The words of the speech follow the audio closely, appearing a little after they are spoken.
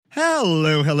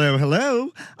Hello, hello,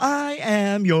 hello. I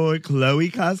am your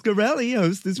Chloe Coscarelli,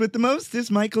 hostess with the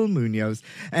mostest, Michael Munoz.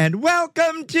 And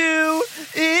welcome to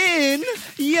In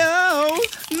Yo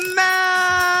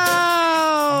Mouth.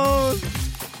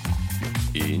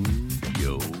 In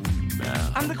Yo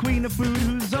Mouth. I'm the queen of food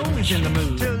who's always in the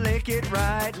mood to lick it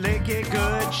right, lick it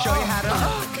good, show you how to.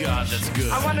 Oh, God, that's good.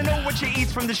 I want to know what you eat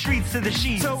from the streets to the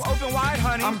sheets. So open wide,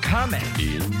 honey. I'm coming.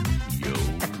 In Yo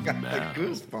Got the Mouth.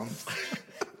 goosebumps.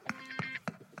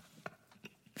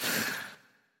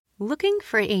 Looking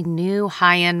for a new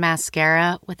high-end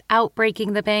mascara without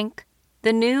breaking the bank?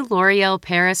 The new L'Oreal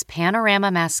Paris Panorama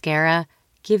Mascara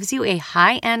gives you a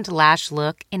high-end lash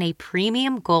look in a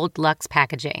premium gold luxe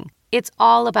packaging. It's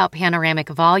all about panoramic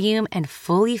volume and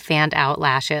fully fanned-out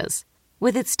lashes.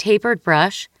 With its tapered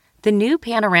brush, the new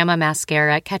Panorama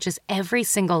Mascara catches every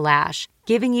single lash,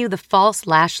 giving you the false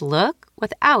lash look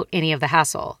without any of the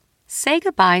hassle. Say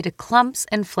goodbye to clumps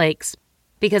and flakes,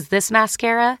 because this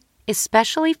mascara is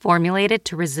specially formulated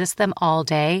to resist them all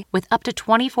day with up to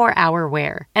 24-hour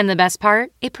wear. And the best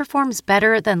part? It performs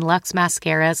better than Luxe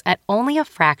mascaras at only a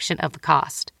fraction of the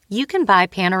cost. You can buy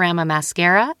Panorama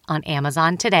Mascara on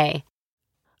Amazon today.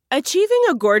 Achieving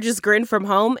a gorgeous grin from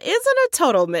home isn't a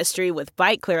total mystery with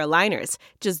Bite Clear aligners.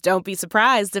 Just don't be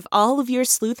surprised if all of your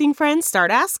sleuthing friends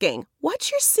start asking,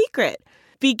 "What's your secret?"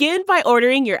 Begin by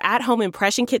ordering your at-home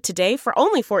impression kit today for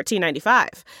only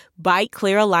 $14.95. Bite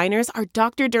Clear aligners are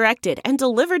doctor-directed and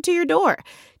delivered to your door.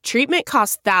 Treatment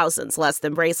costs thousands less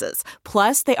than braces.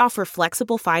 Plus, they offer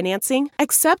flexible financing,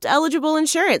 accept eligible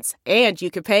insurance, and you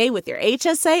can pay with your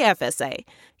HSA FSA.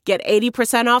 Get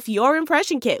 80% off your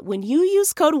impression kit when you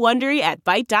use code WONDERY at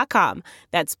Byte.com.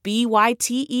 That's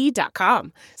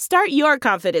BYTE.com. Start your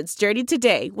confidence journey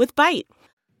today with Byte.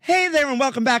 Hey there and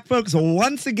welcome back, folks.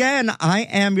 Once again, I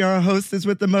am your hostess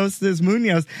with the mostest,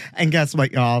 Munoz. And guess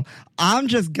what, y'all? I'm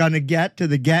just going to get to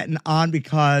the getting on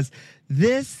because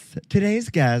today's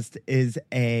guest is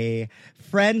a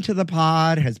friend to the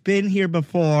pod, has been here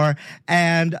before,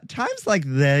 and times like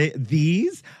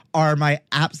these are my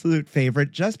absolute favorite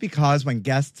just because when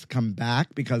guests come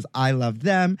back, because I love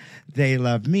them, they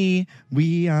love me.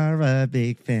 We are a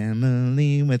big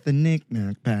family with a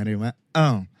knick-knack patty.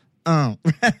 Oh.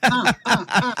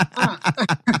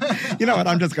 You know what?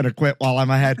 I'm just going to quit while I'm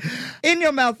ahead. In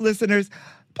Your Mouth listeners,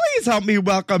 please help me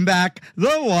welcome back the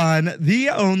one,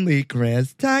 the only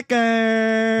Chris Tucker.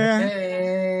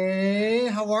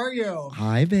 Hey, how are you?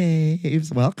 Hi,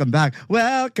 babes. Welcome back.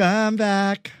 Welcome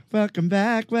back. Welcome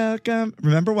back. Welcome.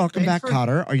 Remember Welcome Back,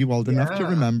 Cotter? Are you old enough to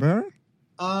remember?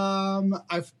 I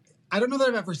don't know that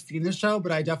I've ever seen the show,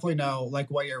 but I definitely know like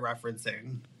what you're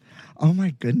referencing. Oh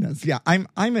my goodness. Yeah, I'm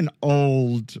an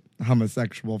old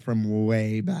homosexual from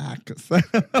way back. So.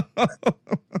 I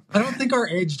don't think our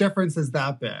age difference is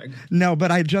that big. No, but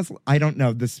I don't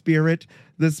know. The spirit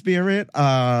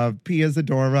of Pia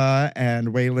Zadora and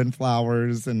Waylon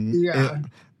Flowers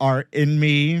are in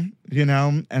me, you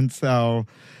know? And so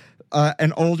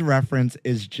an old reference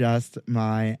is just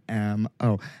my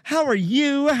MO. How are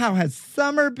you? How has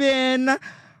summer been?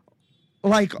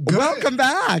 Like, good. Welcome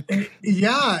back.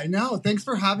 Yeah, no, thanks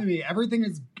for having me. Everything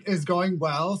is going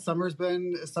well. Summer's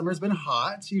been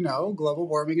hot, you know. Global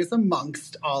warming is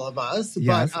amongst all of us.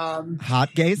 Yes. But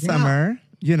hot gay summer,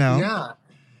 you know. Yeah.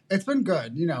 It's been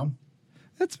good, you know.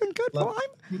 It's been good. Well,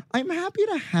 I'm happy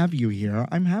to have you here.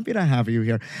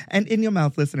 And In Your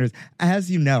Mouth listeners,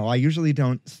 as you know, I usually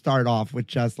don't start off with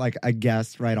just like a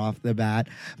guest right off the bat.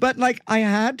 But like I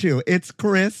had to. It's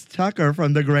Chris Tucker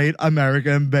from the Great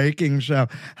American Baking Show.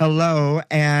 Hello.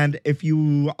 And if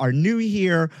you are new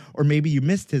here or maybe you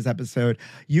missed his episode,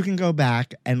 you can go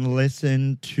back and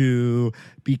listen to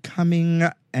Becoming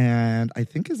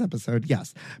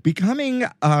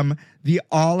the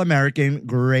All-American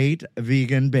Great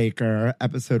Vegan Baker,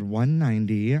 episode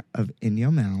 190 of In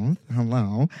Your Mouth.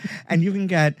 Hello. And you can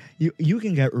get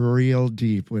real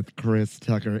deep with Chris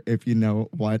Tucker if you know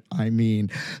what I mean.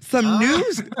 Some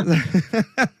news,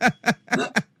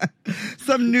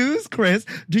 Chris.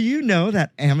 Do you know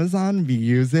that Amazon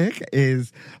Music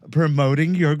is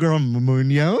promoting your girl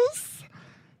Munoz?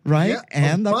 Right? Yeah.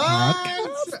 And the What? podcast.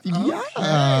 Okay.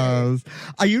 Yes.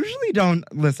 I usually don't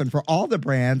listen for all the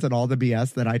brands and all the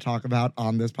BS that I talk about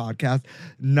on this podcast,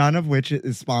 none of which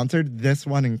is sponsored, this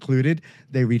one included.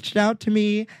 They reached out to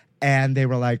me and they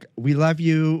were like, we love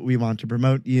you. We want to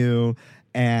promote you.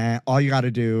 And all you got to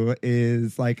do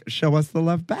is like show us the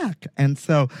love back. And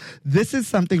so this is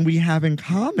something we have in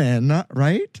common,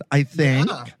 right? I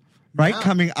think. right? Yeah.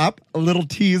 Coming up, a little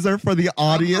teaser for the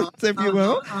audience, if you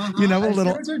will. You know, I a see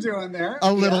little what you're doing there.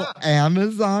 a little Yeah.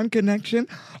 Amazon connection.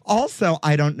 Also,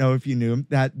 I don't know if you knew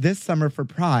that this summer for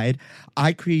Pride,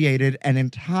 I created an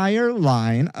entire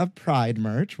line of Pride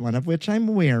merch, one of which I'm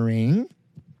wearing.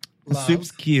 Love.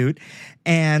 Soup's cute.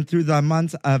 And through the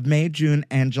months of May, June,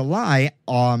 and July,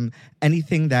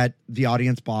 anything that the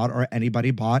audience bought or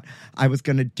anybody bought, I was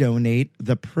going to donate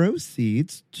the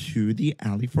proceeds to the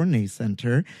Ali Fournier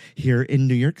Center here in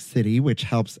New York City, which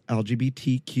helps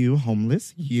LGBTQ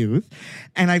homeless youth.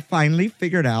 And I finally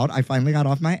got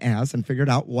off my ass and figured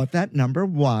out what that number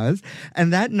was.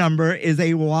 And that number is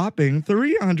a whopping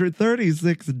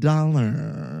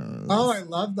 $336. Oh, I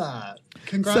love that.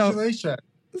 Congratulations.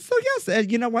 So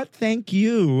yes, you know what? Thank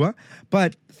you.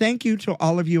 But thank you to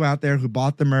all of you out there who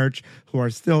bought the merch, who are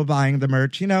still buying the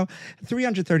merch. You know,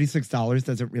 $336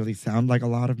 doesn't really sound like a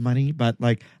lot of money, but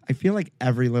like I feel like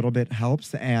every little bit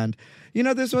helps. And, you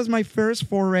know, this was my first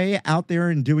foray out there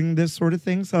and doing this sort of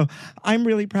thing. So I'm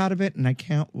really proud of it and I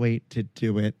can't wait to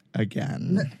do it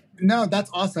again. No, that's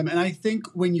awesome. And I think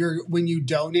when you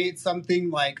donate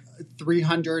something like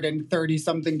 $330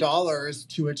 something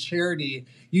to a charity,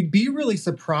 you'd be really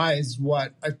surprised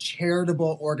what a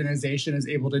charitable organization is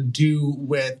able to do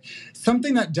with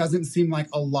something that doesn't seem like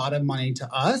a lot of money to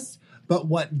us, but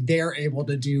what they're able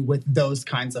to do with those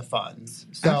kinds of funds.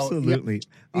 So Absolutely.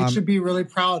 Yeah, you should be really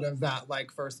proud of that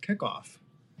first kickoff.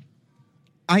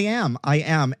 I am.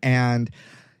 And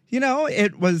you know,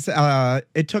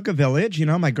 it took a village. You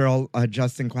know, my girl,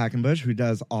 Justin Quackenbush, who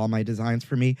does all my designs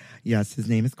for me. Yes, his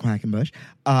name is Quackenbush.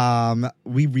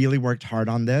 We really worked hard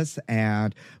on this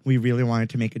and we really wanted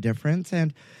to make a difference.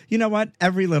 And you know what?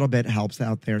 Every little bit helps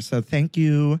out there. So thank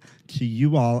you to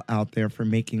you all out there for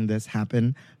making this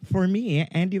happen for me.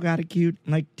 And you got a cute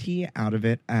tea out of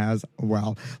it as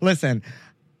well. Listen,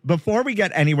 before we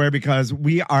get anywhere, because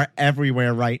we are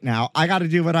everywhere right now, I got to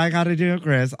do what I got to do,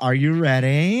 Chris. Are you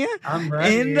ready? I'm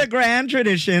ready. In the grand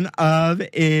tradition of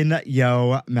In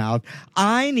Yo Mouth,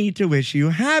 I need to wish you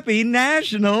happy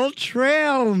National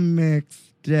Trail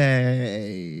Mix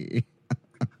Day.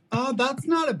 Oh, that's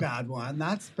not a bad one.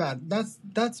 That's bad.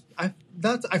 I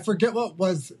forget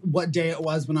what day it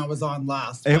was when I was on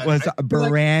last. It was a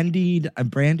brandied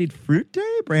fruit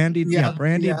day? Brandied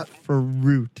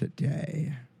fruit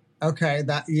day. Okay,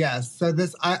 yes. So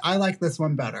I like this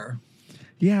one better.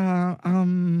 Yeah.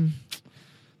 No?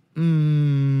 I mean,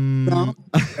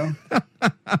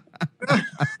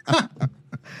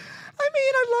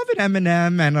 I love an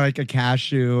M&M and like a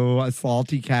cashew, a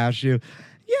salty cashew.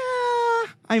 Yeah.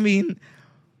 I mean,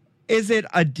 is it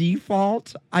a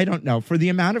default? I don't know. For the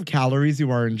amount of calories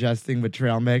you are ingesting with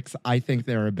trail mix, I think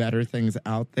there are better things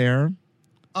out there.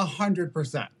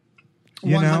 100%.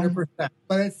 You know? 100%.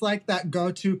 But it's like that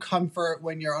go-to comfort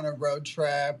when you're on a road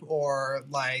trip or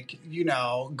go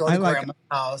to grandma's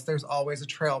house. There's always a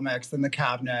trail mix in the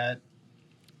cabinet.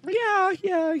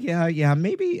 Yeah.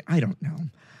 Maybe, I don't know.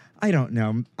 I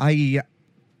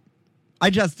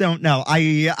just don't know.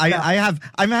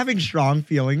 I'm having strong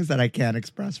feelings that I can't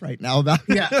express right now about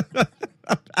it. Yeah.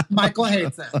 Michael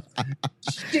hates it.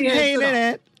 She hates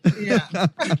it. Yeah.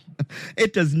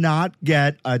 It does not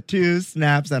get a 2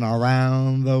 snaps and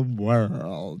around the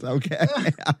world. Okay.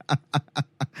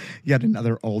 Yet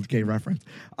another old gay reference.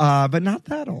 But not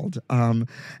that old.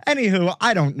 Anywho,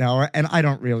 I don't know. And I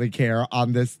don't really care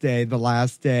on this day, the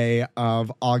last day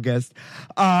of August.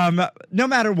 No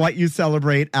matter what you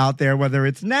celebrate out there, whether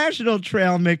it's National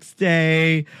Trail Mix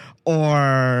Day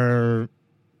or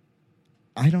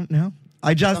I don't know.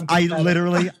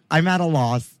 I'm at a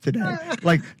loss today.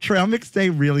 Trail Mix Day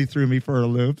really threw me for a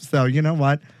loop. So you know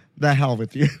what? The hell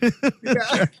with you.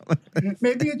 Yeah.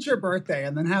 Maybe it's your birthday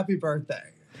and then happy birthday.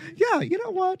 Yeah, you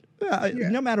know what?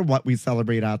 No matter what we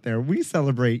celebrate out there, we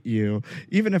celebrate you,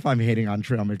 even if I'm hating on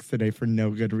Trail Mix today for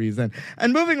no good reason.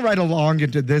 And moving right along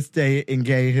into this day in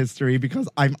gay history, because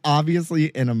I'm obviously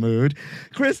in a mood.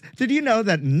 Chris, did you know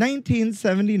that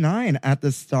 1979, at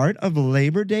the start of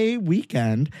Labor Day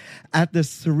weekend, at the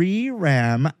Sri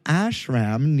Ram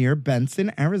Ashram near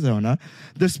Benson, Arizona,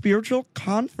 the Spiritual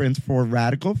Conference for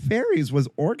Radical Fairies was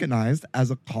organized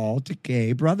as a call to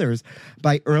gay brothers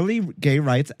by early gay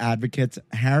rights advocates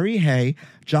Harry Hay,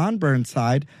 John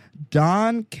Burnside,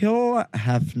 Don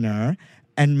Kilhefner,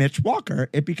 and Mitch Walker.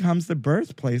 It becomes the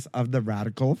birthplace of the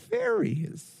Radical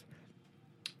Fairies.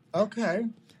 Okay.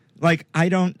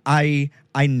 I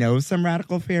know some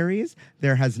Radical Fairies.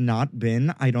 There has not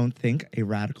been, I don't think, a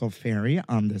Radical Fairy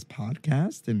on this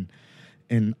podcast in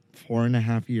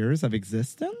 4.5 years of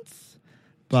existence.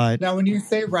 But now, when you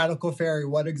say Radical Fairy,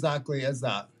 what exactly is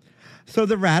that? So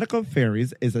the Radical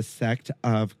Fairies is a sect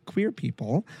of queer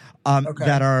people Okay.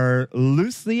 that are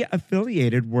loosely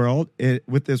affiliated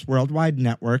with this worldwide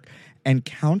network and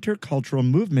countercultural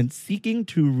movement seeking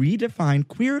to redefine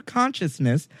queer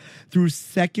consciousness through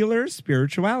secular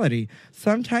spirituality,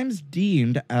 sometimes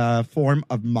deemed a form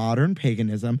of modern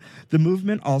paganism. The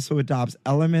movement also adopts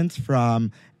elements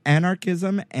from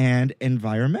anarchism and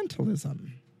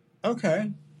environmentalism.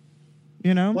 Okay.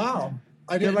 You know? Wow.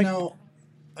 I They're didn't like- know.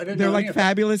 I didn't They're know like any of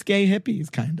fabulous gay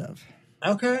hippies, kind of.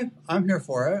 that. Okay. I'm here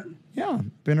for it. Yeah,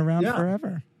 been around Yeah.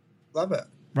 forever. Love it.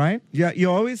 Right? Yeah,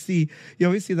 you always see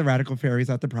the Radical Fairies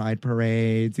at the Pride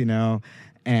parades, you know,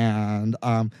 and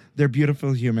they're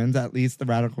beautiful humans, at least the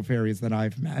Radical Fairies that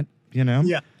I've met, you know?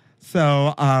 Yeah.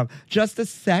 So just a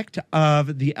sect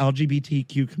of the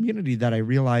LGBTQ community that I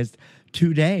realized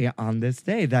today on this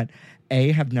day that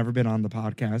A, have never been on the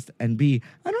podcast, and B,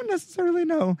 I don't necessarily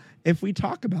know if we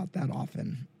talk about that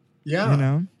often. Yeah. You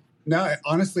know? No,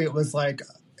 honestly, it was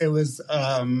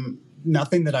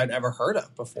nothing that I'd ever heard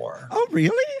of before. Oh,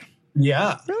 really?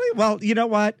 Yeah. Really? Well, you know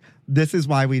what? This is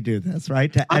why we do this,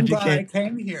 right? To I'm glad I educate.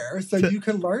 came here so you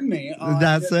could learn me on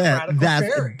That's the it. Radical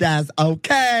Fairies. That's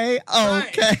okay.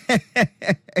 Right. Okay.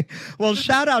 Well,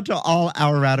 shout out to all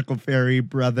our Radical Fairy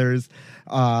brothers,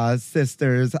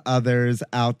 sisters, others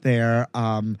out there,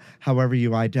 however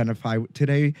you identify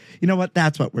today. You know what?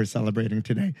 That's what we're celebrating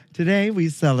today. Today we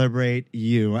celebrate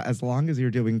you, as long as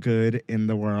you're doing good in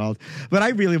the world. But I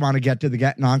really want to get to the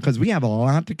getting on because we have a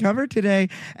lot to cover today.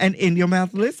 And In Your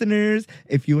Mouth listeners,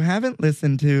 if you haven't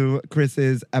listened to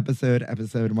Chris's episode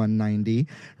 190,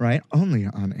 right? Only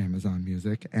on Amazon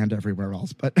Music and everywhere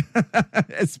else, but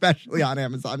especially on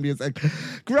Amazon Music.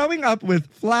 Growing up with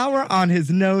flour on his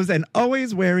nose and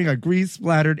always wearing a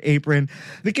grease-splattered apron,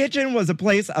 the kitchen was a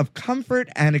place of comfort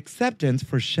and acceptance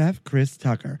for Chef Chris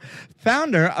Tucker.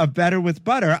 Founder of Better with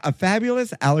Butter, a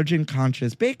fabulous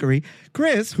allergen-conscious bakery,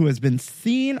 Chris, who has been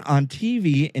seen on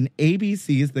TV in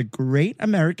ABC's The Great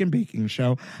American Baking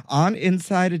Show, on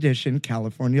Inside Edition,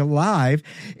 California Live,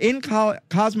 in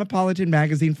Cosmopolitan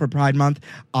Magazine for Pride Month,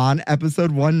 on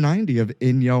episode 190 of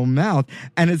In Your Mouth,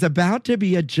 and is about to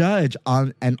be a judge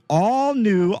on an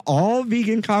all-new,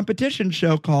 all-vegan competition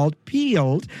show called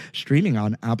Peeled, streaming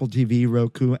on Apple TV,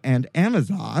 Roku, and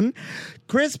Amazon.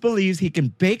 Chris believes he can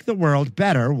bake the world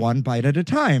better one bite at a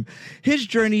time. His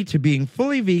journey to being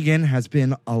fully vegan has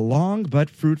been a long but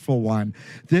fruitful one.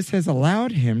 This has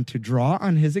allowed him to draw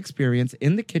on his experience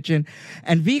in the kitchen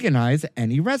and veganize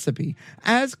any recipe.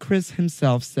 As Chris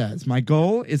himself says, my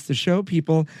goal is to show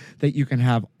people that you can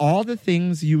have all the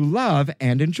things you love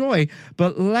and enjoy,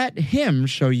 but let him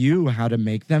show you how to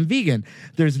make them vegan.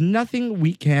 There's nothing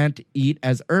we can't eat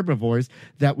as herbivores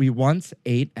that we once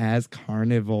ate as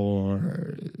carnivores.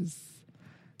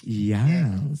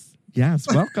 Yes. Yes.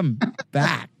 Welcome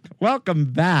back.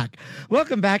 Welcome back.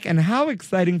 Welcome back. And how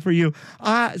exciting for you.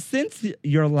 Since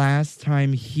your last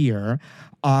time here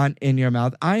on In Your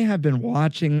Mouth, I have been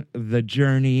watching the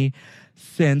journey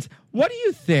since. What do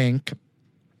you think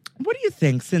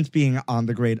since being on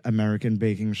the Great American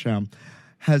Baking Show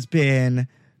has been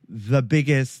the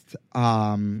biggest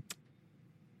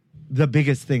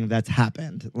thing that's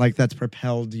happened, like that's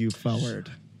propelled you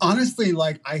forward? Honestly,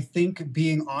 like, I think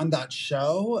being on that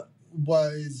show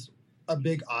was a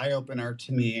big eye-opener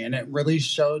to me, and it really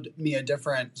showed me a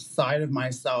different side of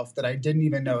myself that I didn't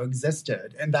even know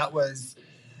existed. And that was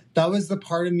the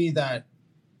part of me that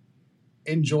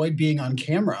enjoyed being on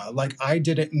camera. Like, I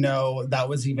didn't know that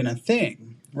was even a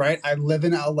thing, right? I live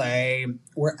in LA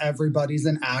where everybody's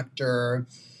an actor.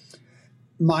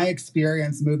 My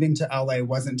experience moving to LA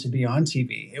wasn't to be on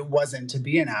TV. It wasn't to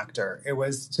be an actor. It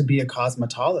was to be a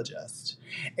cosmetologist.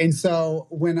 And so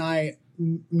when I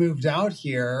moved out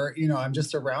here, you know, I'm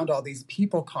just around all these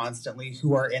people constantly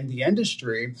who are in the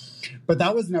industry, but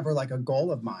that was never like a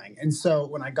goal of mine. And so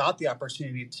when I got the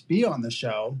opportunity to be on the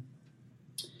show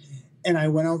and I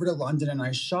went over to London and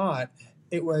I shot,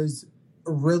 it was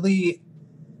really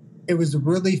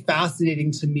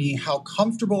fascinating to me how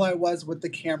comfortable I was with the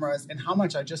cameras and how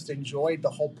much I just enjoyed the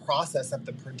whole process of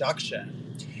the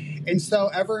production. And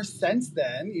so ever since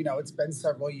then, you know, it's been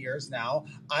several years now,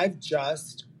 I've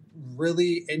just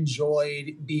really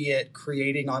enjoyed, be it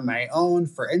creating on my own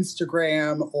for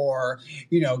Instagram or,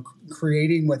 you know,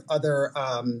 creating with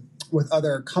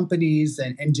other companies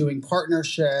and doing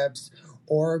partnerships,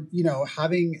 or, you know,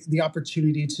 having the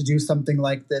opportunity to do something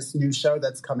like this new show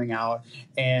that's coming out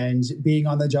and being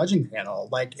on the judging panel.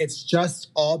 Like, it's just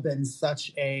all been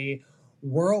such a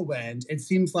whirlwind. It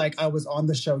seems like I was on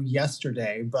the show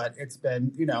yesterday, but it's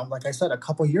been, you know, like I said, a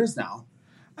couple years now.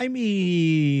 I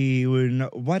mean,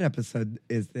 what episode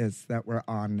is this that we're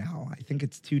on now? I think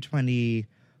it's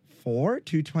 224,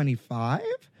 225.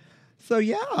 So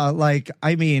yeah, like,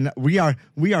 I mean, we are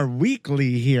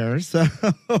weekly here. So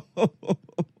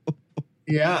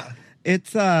Yeah.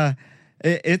 It's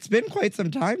been quite some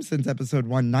time since episode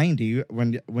 190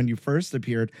 when you first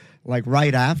appeared, like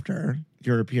right after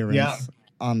your appearance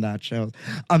on that show.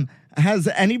 Has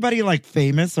anybody like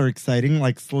famous or exciting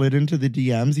like slid into the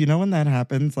DMs? You know when that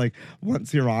happens, like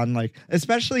once you're on, like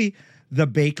especially the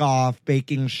Bake Off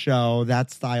baking show,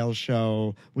 that style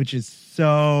show, which is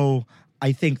so,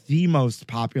 I think, the most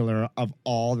popular of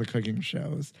all the cooking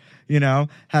shows. You know,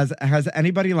 has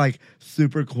anybody like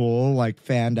super cool, like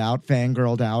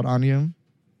fangirled out on you?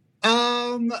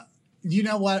 You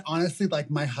know what? Honestly, like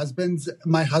my husband's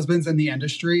in the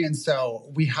industry, and so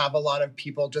we have a lot of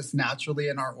people just naturally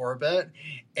in our orbit.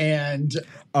 And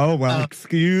oh well,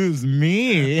 excuse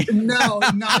me. No,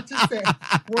 not to say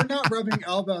we're not rubbing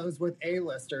elbows with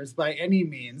A-listers by any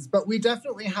means, but we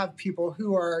definitely have people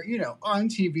who are, you know, on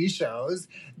TV shows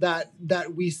that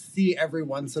we see every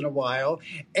once in a while.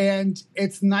 And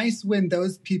it's nice when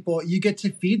those people, you get to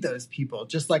feed those people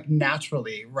just like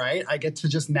naturally, right? I get to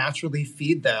just naturally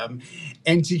feed them,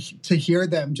 and to hear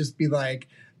them just be like,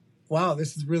 wow,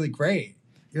 this is really great.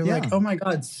 You're like, oh my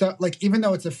God. So like, even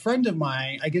though it's a friend of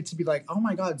mine, I get to be like, oh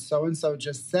my God, so-and-so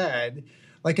just said,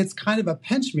 like, it's kind of a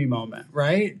pinch me moment.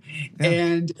 Right. Yeah.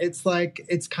 And it's like,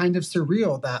 it's kind of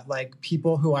surreal that like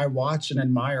people who I watch and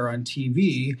admire on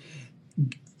TV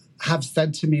have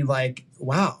said to me like,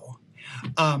 wow.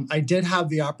 I did have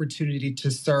the opportunity to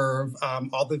serve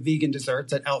all the vegan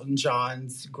desserts at Elton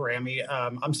John's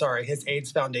his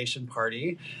AIDS Foundation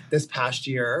party this past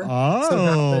year. Oh,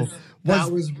 so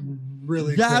that was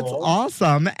really cool. That's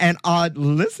awesome. And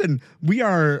listen, we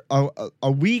are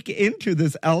a week into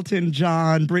this Elton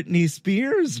John, Britney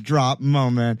Spears drop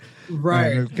moment.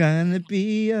 Right. It's gonna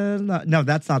be no,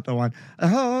 that's not the one.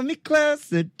 Hold me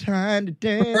close, it's time to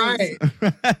dance.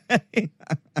 Right.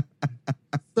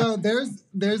 So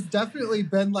there's definitely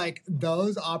been like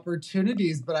those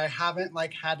opportunities, but I haven't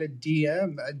like had a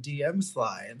DM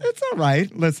slide. It's all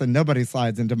right. Listen, nobody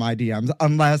slides into my DMs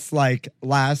unless like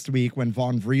last week when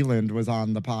Vaughn Vreeland was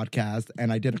on the podcast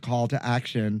and I did a call to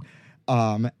action,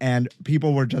 and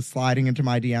people were just sliding into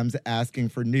my DMs asking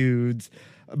for nudes,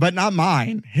 but not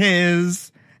mine,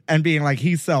 his, and being like,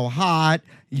 he's so hot.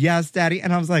 Yes, daddy.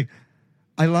 And I was like,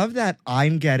 I love that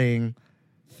I'm getting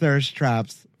thirst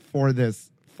traps for this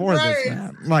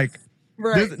man. Like,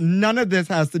 none of this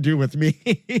has to do with me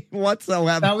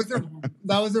whatsoever. That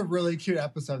was a really cute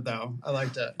episode, though. I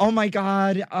liked it. Oh my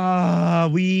God.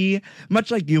 We,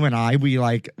 much like you and I, we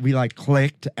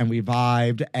clicked and we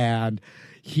vibed, and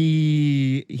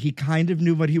he kind of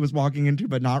knew what he was walking into,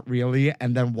 but not really.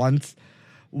 And then once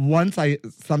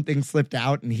something slipped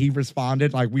out and he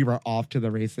responded, like, we were off to the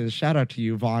races. Shout out to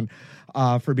you, Vaughn,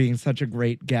 for being such a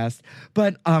great guest.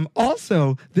 But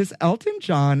also this Elton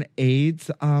John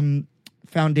AIDS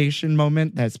Foundation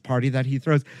moment, this party that he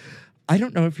throws. I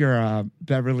don't know if you're a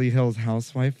Beverly Hills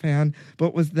Housewife fan,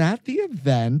 but was that the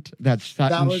event that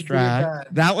Sutton Strat?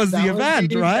 That was the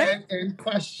event, right? In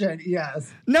question,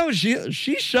 yes. No,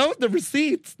 she showed the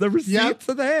receipts. The receipts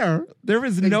are there. There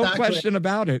is no question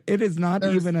about it. It is not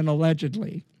even an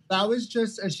allegedly. That was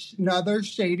just another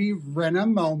shady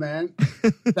Rinna moment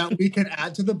that we can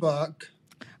add to the book.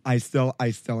 I still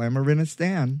am a Rinna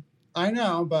stan. I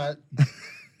know, but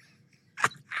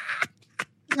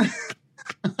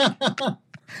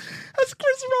That's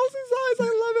Chris Rose's eyes. I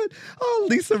love it. Oh,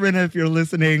 Lisa Rinna, if you're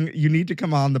listening, you need to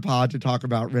come on the pod to talk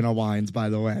about Rinna wines, by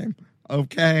the way.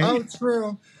 Okay. Oh,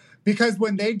 true. Because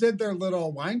when they did their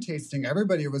little wine tasting,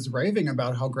 everybody was raving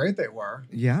about how great they were.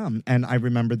 Yeah. And I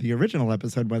remember the original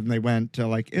episode when they went to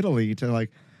like Italy to like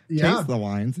taste the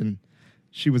wines, and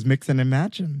she was mixing and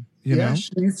matching. You know? She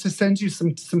needs to send you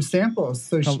some samples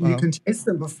so you can taste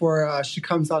them before she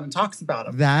comes on and talks about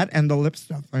them. That and the lip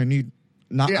stuff. I need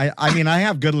I mean, I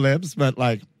have good lips, but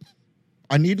like,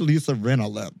 I need Lisa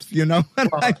Rinna lips. You know what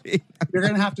I mean? You're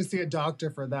going to have to see a doctor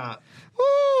for that.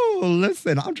 Oh,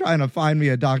 listen, I'm trying to find me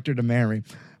a doctor to marry.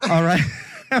 All right.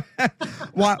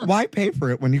 Why pay for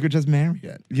it when you could just marry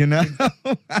it? You know?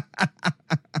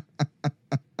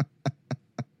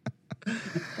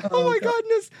 Oh my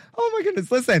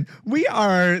goodness. Listen,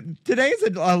 today's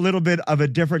a little bit of a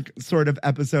different sort of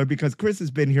episode because Chris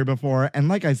has been here before. And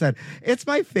like I said, it's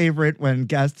my favorite when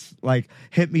guests like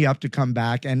hit me up to come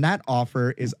back. And that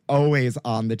offer is always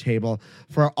on the table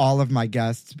for all of my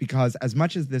guests, because as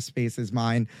much as this space is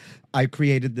mine, I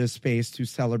created this space to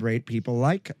celebrate people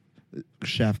like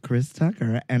Chef Chris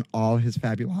Tucker and all his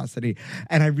fabulosity.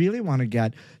 And I really want to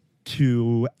get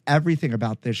to everything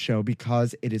about this show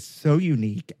because it is so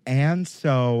unique and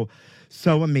so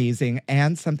amazing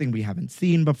and something we haven't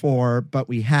seen before, but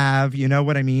we have, you know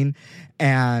what I mean?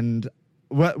 And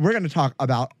we're going to talk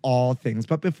about all things.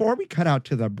 But before we cut out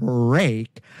to the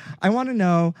break, I want to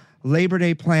know Labor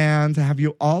Day plans. Have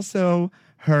you also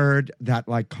heard that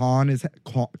like Korn is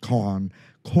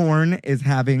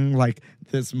having like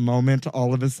this moment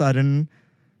all of a sudden,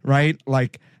 right?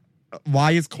 Like,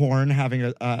 why is Korn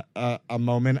having a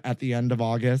moment at the end of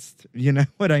August? You know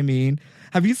what I mean?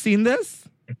 Have you seen this?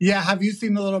 Yeah, have you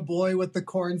seen the little boy with the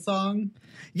Korn song?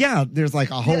 Yeah, there's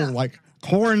like a whole like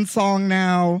Korn song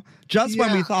now. Just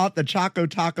when we thought the Choco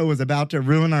Taco was about to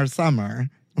ruin our summer.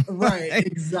 Right,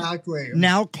 exactly.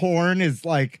 Now Korn is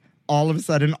like all of a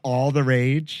sudden all the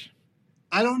rage.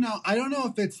 I don't know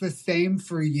if it's the same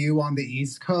for you on the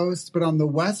East Coast, but on the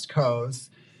West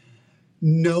Coast,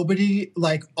 nobody,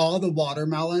 like all the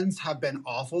watermelons have been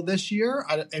awful this year.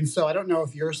 And so I don't know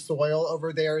if your soil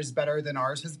over there is better than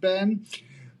ours has been,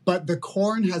 but the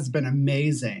corn has been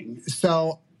amazing.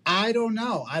 So I don't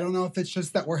know. I don't know if it's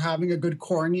just that we're having a good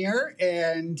corn year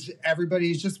and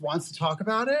everybody just wants to talk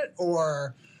about it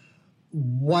or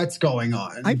what's going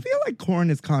on. I feel like corn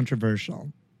is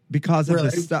controversial because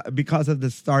of because of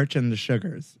the starch and the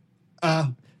sugars.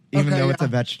 Even though it's a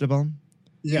vegetable.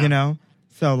 Yeah. You know?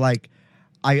 So like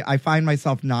I find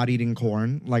myself not eating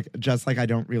corn, like just like I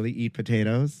don't really eat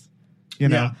potatoes, you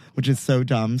know, which is so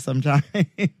dumb sometimes.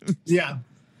 Yeah.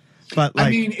 But like, I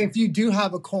mean, if you do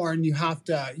have a corn, you have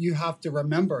to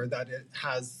remember that it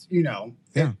has, you know,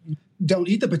 don't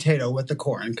eat the potato with the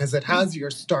corn because it has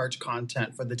your starch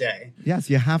content for the day. Yes,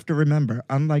 you have to remember,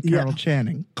 unlike Carol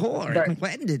Channing, corn. Right.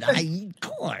 When did I eat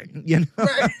corn? You know?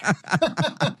 Right.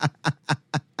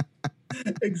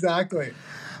 Exactly.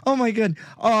 Oh my good.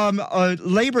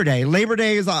 Labor Day. Labor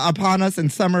Day is upon us and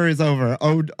summer is over.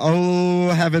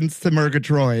 Oh heavens to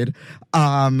Murgatroyd.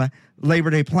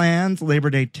 Labor Day plans, Labor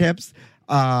Day tips,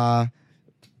 best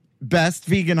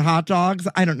vegan hot dogs.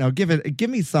 I don't know. Give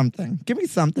me something. Give me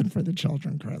something for the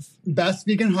children, Chris. Best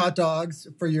vegan hot dogs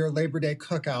for your Labor Day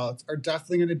cookouts are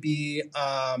definitely going to be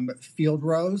field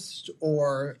roast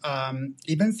or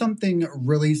even something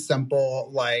really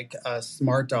simple like a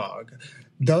Smart Dog.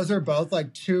 Those are both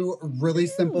like two really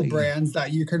simple brands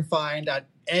that you can find at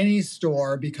any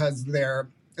store because they're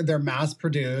mass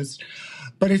produced.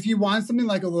 But if you want something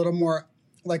like a little more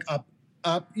like up,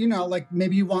 you know, like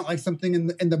maybe you want like something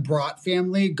in the brat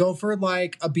family, go for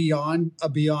like a Beyond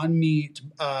Meat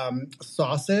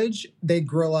sausage. They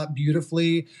grill up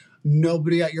beautifully.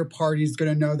 Nobody at your party is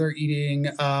going to know they're eating,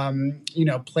 you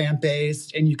know,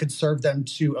 plant-based, and you could serve them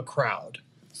to a crowd.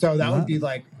 So that would be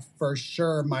like for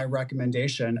sure my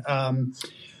recommendation.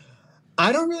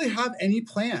 I don't really have any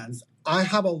plans. I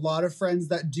have a lot of friends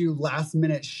that do last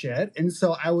minute shit. And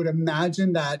so I would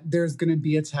imagine that there's going to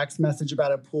be a text message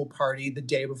about a pool party the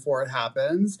day before it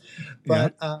happens.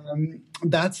 But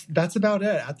that's about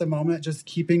it at the moment. Just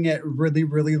keeping it really,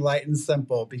 really light and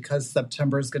simple because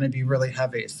September is going to be really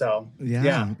heavy. So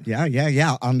yeah.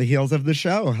 On the heels of the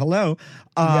show. Hello.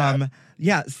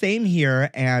 Yeah, same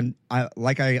here. And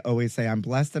like I always say, I'm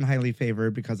blessed and highly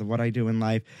favored because of what I do in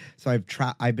life. So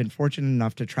I've been fortunate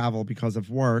enough to travel because of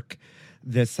work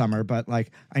this summer. But like,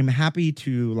 I'm happy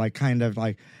to like kind of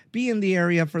like be in the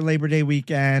area for Labor Day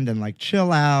weekend and like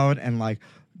chill out and like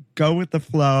go with the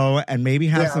flow and maybe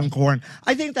have some corn.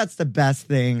 I think that's the best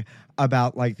thing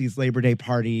about like these Labor Day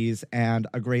parties and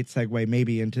a great segue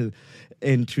maybe into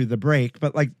the break.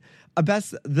 But like,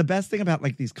 the best thing about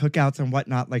like these cookouts and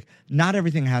whatnot, like not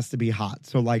everything has to be hot.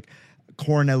 So like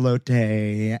corn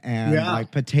elote and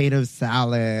like potato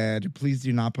salad. Please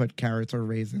do not put carrots or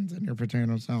raisins in your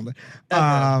potato salad.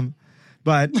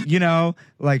 But you know,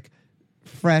 like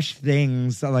fresh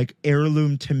things like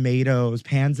heirloom tomatoes,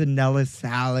 panzanella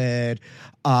salad,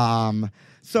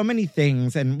 so many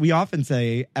things. And we often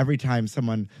say every time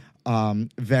someone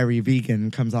very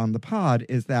vegan comes on the pod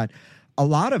is that a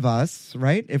lot of us,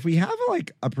 right, if we have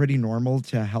like a pretty normal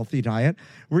to healthy diet,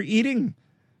 we're eating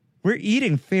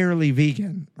fairly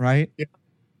vegan, right? Yeah.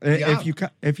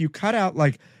 If you cut out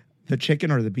like the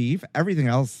chicken or the beef, everything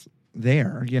else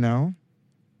there, you know?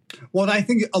 Well, I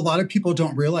think a lot of people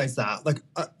don't realize that. Like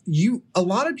a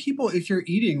lot of people, if you're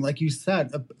eating, like you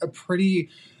said, a pretty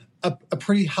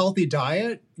healthy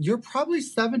diet, you're probably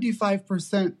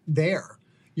 75% there.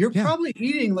 You're probably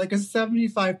eating like a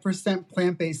 75%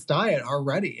 plant-based diet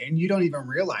already, and you don't even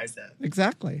realize it.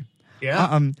 Exactly.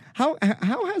 Yeah. How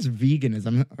has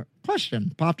veganism,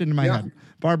 question popped into my head.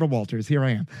 Barbara Walters, here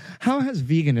I am. How has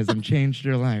veganism changed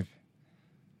your life?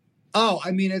 Oh,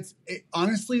 I memean,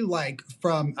 honestly, like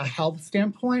from a health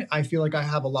standpoint, I feel like I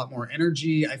have a lot more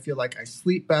energy. I feel like I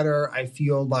sleep better. I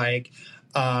feel like,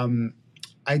 I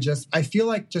feel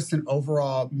like just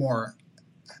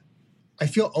I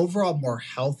feel overall more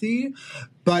healthy,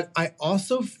 but I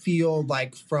also feel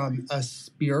like from a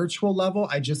spiritual level,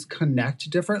 I just connect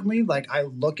differently. Like I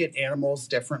look at animals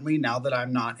differently now that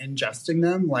I'm not ingesting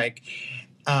them. Like,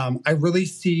 I really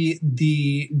see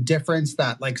the difference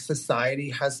that like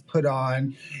society has put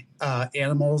on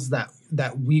animals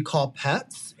that we call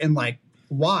pets, and like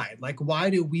why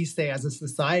do we say as a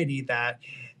society that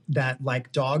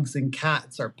like dogs and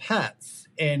cats are pets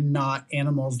and not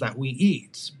animals that we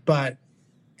eat, but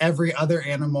every other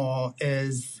animal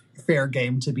is fair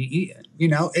game to be eaten. You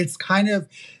know, it's kind of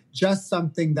just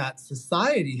something that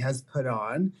society has put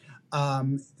on,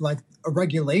 like a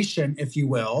regulation, if you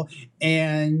will.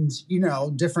 And, you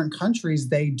know, different countries,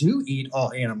 they do eat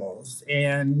all animals,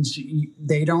 and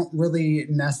they don't really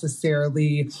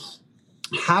necessarily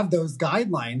have those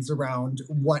guidelines around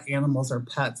what animals are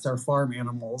pets or farm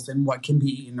animals and what can be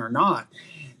eaten or not.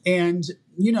 And,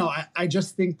 you know, I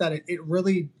just think that it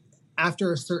really,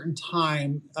 after a certain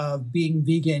time of being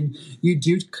vegan, you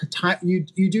do tap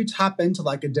into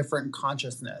like a different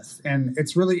consciousness. And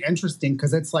it's really interesting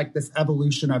because it's like this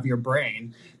evolution of your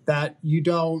brain that you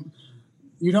don't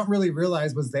really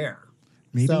realize was there.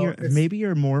 Maybe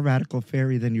you're a more radical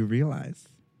fairy than you realize.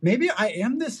 Maybe I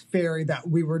am this fairy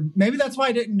maybe that's why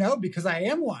I didn't know, because I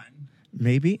am one.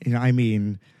 Maybe. I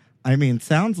mean,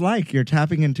 sounds like you're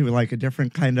tapping into like a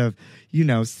different kind of, you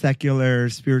know, secular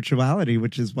spirituality,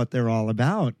 which is what they're all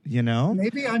about, you know?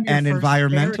 Maybe I'm your and first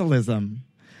environmentalism.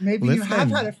 Fairy. Maybe you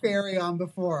have had a fairy on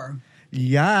before.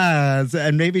 Yes,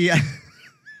 and maybe...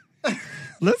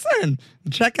 Listen,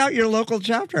 check out your local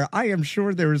chapter. I am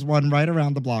sure there is one right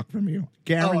around the block from you.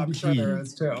 Guaranteed. Oh, I'm sure there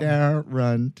is too.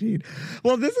 Guaranteed.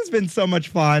 Well, this has been so much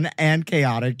fun and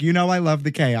chaotic. You know I love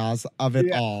the chaos of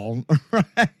it all.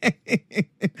 Right?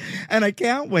 And I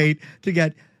can't wait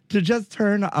to just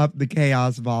turn up the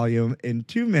chaos volume in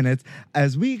 2 minutes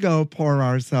as we go pour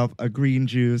ourselves a green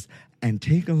juice and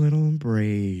take a little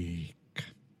break.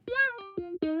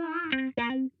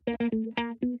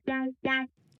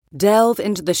 Delve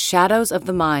into the shadows of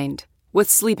the mind with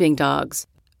Sleeping Dogs,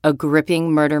 a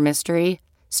gripping murder mystery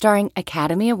starring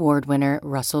Academy Award winner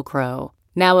Russell Crowe.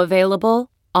 Now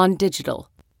available on digital.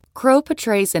 Crowe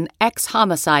portrays an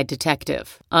ex-homicide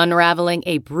detective unraveling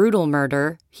a brutal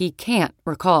murder he can't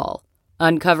recall.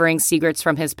 Uncovering secrets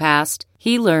from his past,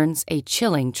 he learns a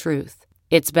chilling truth.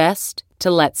 It's best to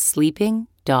let sleeping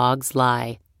dogs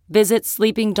lie. Visit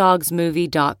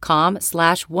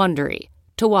sleepingdogsmovie.com/Wondery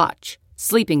to watch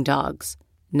Sleeping Dogs,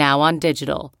 now on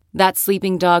digital. That's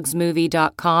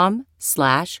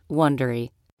sleepingdogsmovie.com/Wondery.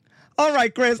 All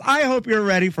right, Chris, I hope you're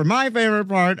ready for my favorite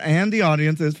part and the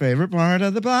audience's favorite part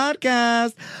of the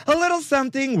podcast. A little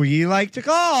something we like to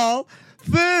call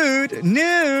Food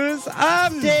News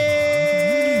Update.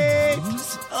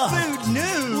 Food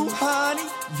news, honey.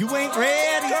 You ain't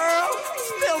ready, girl?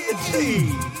 Spill the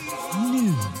tea.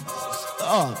 News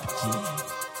Update.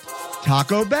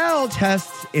 Taco Bell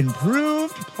tests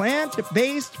improved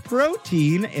plant-based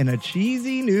protein in a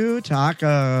cheesy new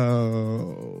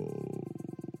taco.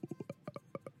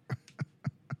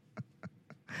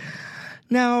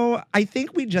 Now, I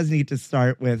think we just need to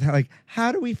start with, like,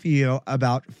 how do we feel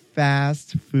about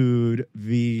fast food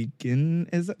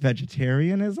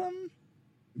vegetarianism?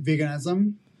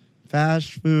 Veganism?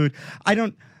 Fast food. I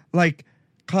don't, like,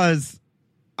 because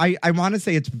I want to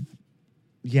say it's,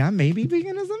 maybe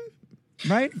veganism?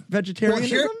 Right?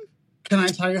 Vegetarianism? Well, can I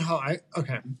tell you how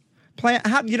okay.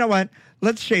 You know what?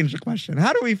 Let's change the question.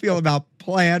 How do we feel about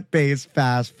plant-based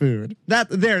fast food?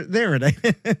 There it is.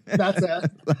 That's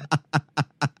it.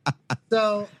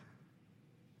 So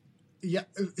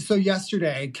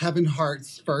yesterday, Kevin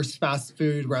Hart's first fast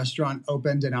food restaurant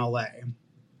opened in LA.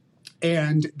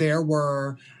 And there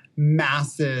were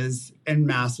masses and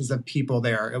masses of people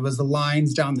there. It was the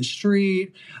lines down the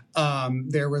street.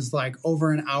 There was like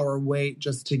over an hour wait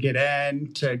just to get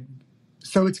in.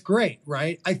 So it's great,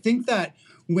 right? I think that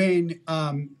when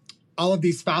all of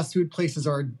these fast food places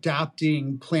are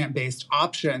adapting plant-based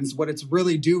options, what it's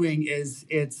really doing is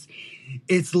it's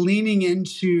leaning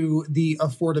into the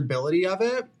affordability of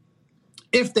it.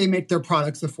 If they make their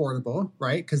products affordable,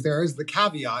 right? Because there is the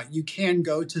caveat. You can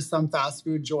go to some fast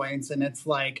food joints and it's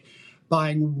like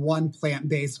buying one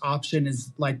plant-based option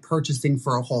is like purchasing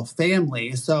for a whole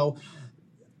family. So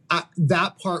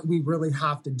that part we really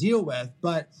have to deal with.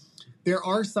 But there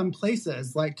are some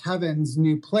places like Kevin's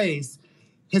new place,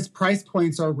 his price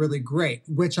points are really great,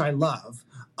 which I love.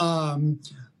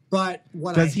 But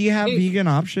what Does he have vegan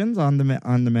options on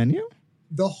the menu?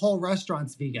 The whole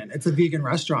restaurant's vegan. It's a vegan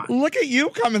restaurant. Look at you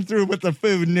coming through with the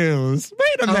food news.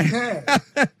 Wait a minute.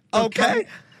 Okay. Okay.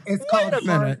 It's Wait called a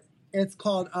minute. It's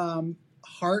called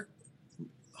heart.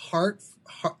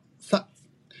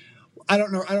 I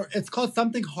don't know. It's called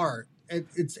something heart.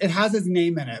 It has his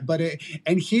name in it,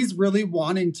 and he's really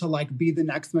wanting to like be the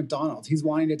next McDonald's. He's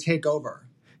wanting to take over.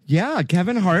 Yeah,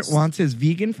 Kevin Hart wants his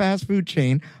vegan fast food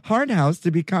chain, Hart House,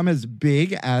 to become as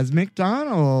big as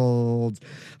McDonald's.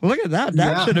 Look at that.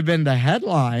 That should have been the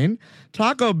headline.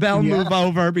 Taco Bell move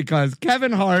over because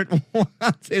Kevin Hart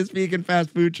wants his vegan fast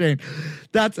food chain.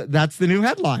 That's the new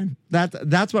headline.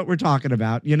 That's what we're talking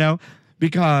about,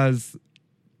 because,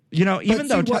 even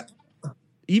though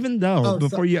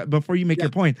before you make your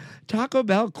point, Taco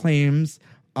Bell claims,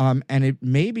 and it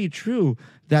may be true,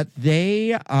 that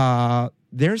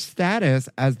their status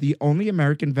as the only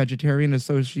American Vegetarian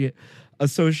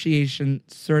Association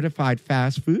certified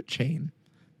fast food chain.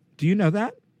 Do you know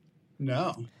that?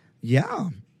 No. Yeah.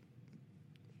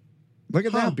 Look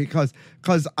at that, because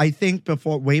I think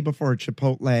way before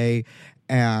Chipotle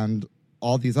and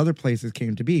all these other places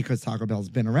came to be, because Taco Bell's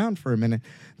been around for a minute,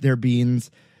 their beans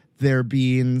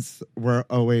were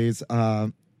always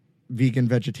vegan,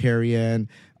 vegetarian,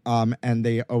 and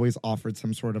they always offered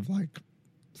some sort of like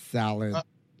salad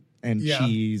and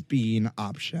cheese bean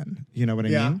option. You know what I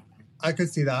mean? I could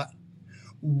see that.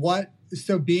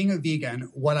 So being a vegan,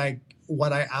 what I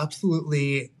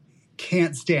absolutely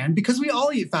can't stand, because we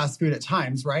all eat fast food at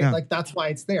times, right? Like that's why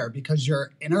it's there, because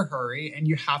you're in a hurry and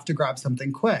you have to grab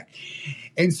something quick.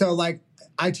 And so like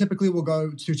I typically will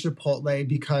go to Chipotle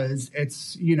because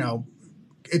it's,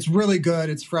 it's really good,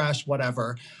 it's fresh,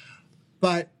 whatever.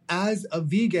 But as a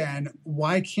vegan,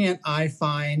 why can't I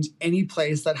find any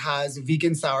place that has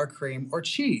vegan sour cream or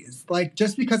cheese? Like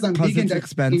just because I'm vegan, it's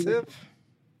expensive.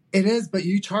 It is, but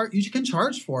you can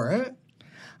charge for it.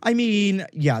 I mean,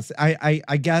 yes,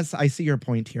 I guess I see your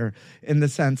point here in the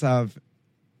sense of,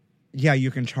 yeah, you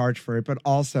can charge for it, but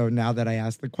also now that I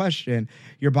asked the question,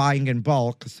 you're buying in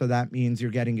bulk, so that means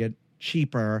you're getting it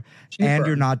cheaper. And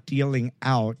you're not dealing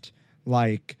out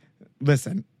like,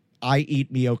 listen, I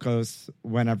eat Miyoko's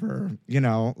whenever,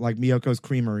 like Miyoko's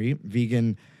Creamery,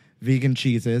 vegan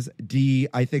cheeses.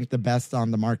 I think the best on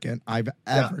the market I've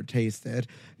ever tasted.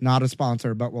 Not a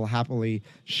sponsor, but will happily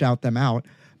shout them out.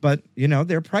 But,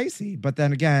 they're pricey. But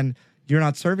then again, you're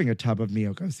not serving a tub of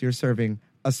Miyoko's. You're serving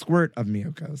a squirt of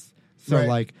Miyoko's. So,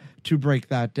 like, to break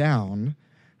that down,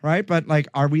 right? But, like,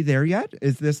 are we there yet?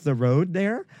 Is this the road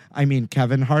there? I mean,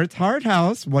 Kevin Hart's Hart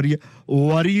House. What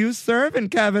are you serving,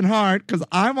 Kevin Hart? Because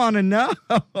I want to know.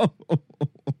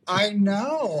 I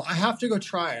know. I have to go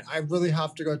try it. I really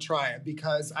have to go try it,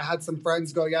 because I had some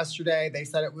friends go yesterday. They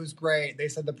said it was great. They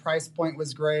said the price point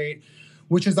was great,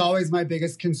 which is always my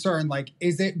biggest concern. Like,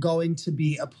 is it going to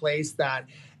be a place that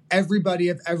everybody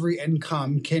of every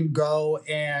income can go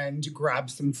and grab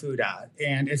some food at?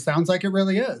 And it sounds like it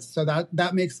really is. So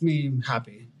that makes me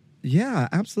happy. Yeah,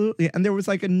 absolutely. And there was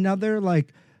like another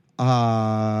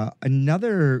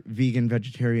vegan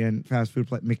vegetarian fast food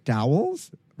place,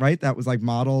 McDowell's, right? That was like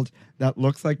modeled, that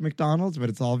looks like McDonald's, but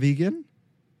it's all vegan.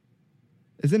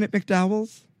 Isn't it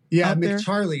McDowell's? Yeah,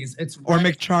 McCharlie's.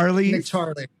 McCharlie's.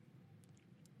 McCharlie.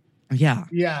 Yeah.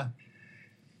 Yeah.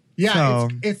 Yeah, so,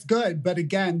 it's good. But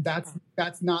again, that's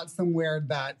not somewhere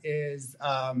that is,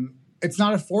 it's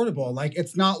not affordable. Like,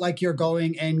 it's not like you're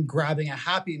going and grabbing a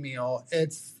Happy Meal.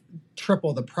 It's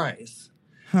triple the price.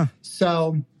 Huh.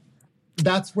 So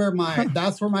that's where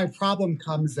my problem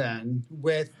comes in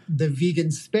with the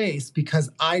vegan space, because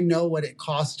I know what it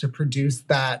costs to produce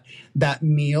that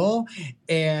meal,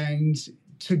 and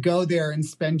to go there and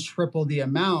spend triple the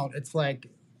amount. It's like,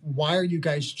 why are you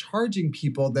guys charging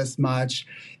people this much?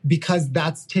 Because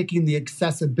that's taking the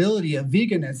accessibility of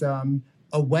veganism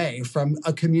away from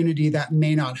a community that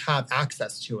may not have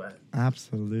access to it.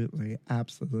 Absolutely.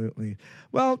 Absolutely.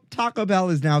 Well, Taco Bell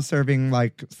is now serving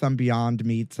like some Beyond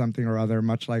Meat, something or other,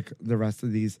 much like the rest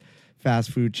of these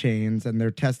fast food chains. And they're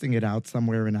testing it out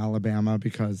somewhere in Alabama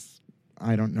because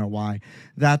I don't know why.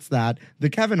 That's that. The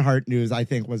Kevin Hart news, I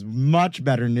think, was much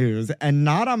better news and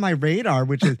not on my radar,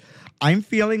 which is I'm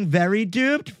feeling very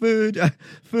duped, Food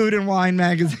and Wine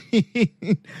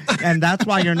magazine. And that's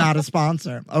why you're not a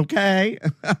sponsor, okay?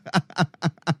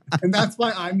 And that's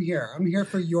why I'm here. I'm here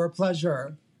for your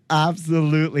pleasure.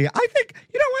 Absolutely. I think,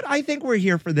 you know what? I think we're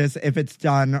here for this if it's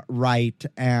done right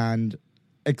and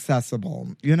accessible,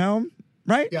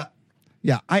 right? Yeah.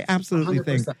 Yeah, I absolutely 100%.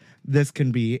 think this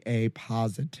can be a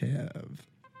positive.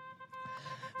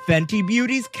 Fenty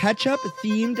Beauty's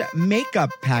ketchup-themed makeup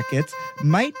packets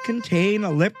might contain a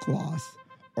lip gloss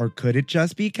Or could it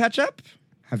just be ketchup?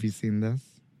 Have you seen this?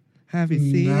 Have you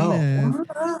seen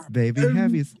this? Baby,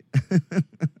 have you seen...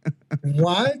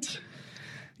 What?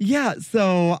 Yeah,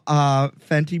 so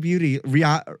Fenty Beauty,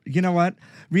 you know what?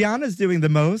 Rihanna's doing the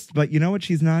most, but you know what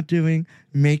she's not doing?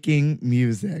 Making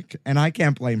music. And I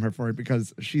can't blame her for it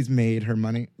because she's made her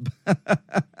money.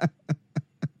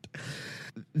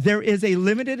 There is a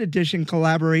limited edition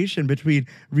collaboration between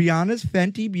Rihanna's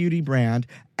Fenty Beauty brand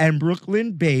and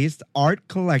Brooklyn-based art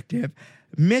collective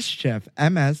Mischief,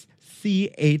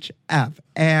 MSCHF.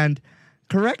 And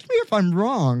correct me if I'm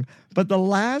wrong, but the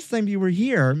last time you were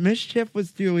here, Mischief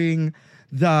was doing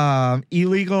the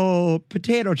illegal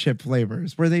potato chip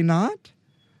flavors. Were they not?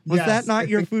 Was Yes, that not I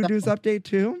your think food so. news update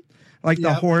too? Like the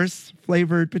Yep. horse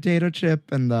flavored potato chip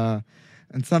and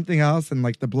something else and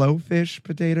like the blowfish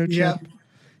potato chip. Yep.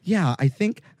 Yeah,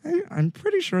 I'm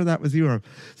pretty sure that was you.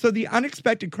 So the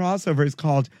unexpected crossover is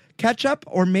called Ketchup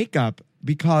or Makeup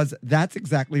because that's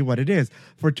exactly what it is.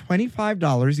 For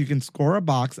 $25, you can score a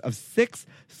box of 6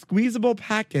 squeezable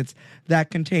packets that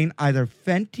contain either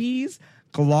Fenty's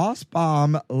Gloss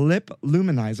Bomb Lip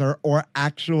Luminizer or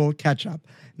actual ketchup.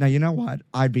 Now, you know what?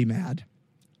 I'd be mad.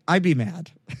 I'd be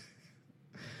mad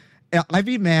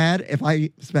if I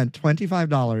spent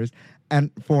 $25 and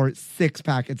for 6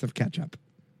 packets of ketchup.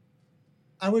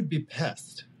 I would be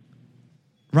pissed.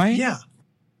 Right?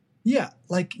 Yeah.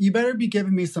 Like, you better be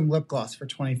giving me some lip gloss for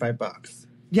 $25.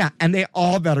 Yeah, and they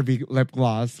all better be lip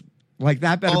gloss. Like,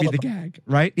 that better All be of the them. gag,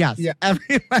 right? Yes, Yeah.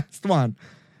 every last one.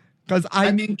 Because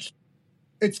I mean,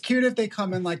 it's cute if they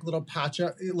come in like little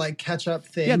ketchup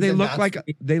things. yeah, they and look that's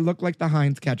like the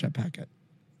Heinz ketchup packet.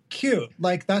 cute.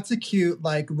 Like, that's a cute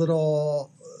like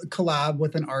little collab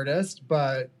with an artist,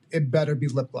 but it better be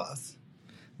lip gloss.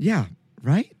 Yeah,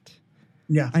 right?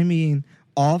 Yeah. I mean,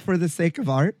 all for the sake of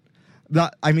art. The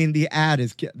ad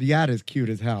is cute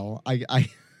as hell.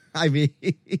 I mean,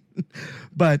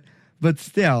 but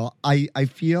still, I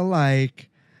feel like,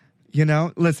 you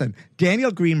know, listen,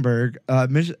 Daniel Greenberg,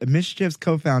 Mischief's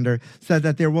co-founder, said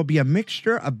that there will be a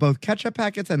mixture of both ketchup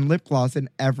packets and lip gloss in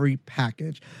every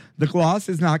package. The gloss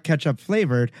is not ketchup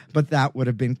flavored, but that would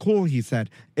have been cool, he said.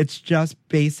 It's just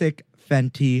basic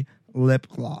Fenty lip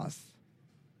gloss.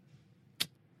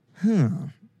 So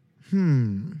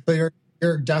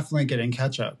you're definitely getting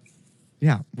ketchup.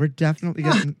 Yeah, we're definitely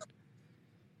getting...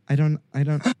 I don't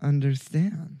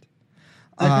understand.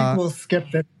 I think we'll skip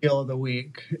the deal of the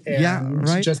week and Yeah,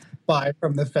 right. just buy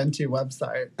from the Fenty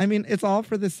website. I mean, it's all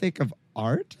for the sake of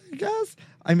art, I guess.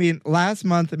 I mean, last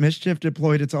month, Mischief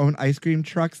deployed its own ice cream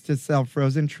trucks to sell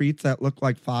frozen treats that look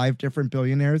like 5 different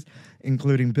billionaires,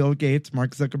 including Bill Gates,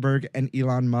 Mark Zuckerberg, and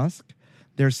Elon Musk.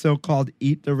 Their so-called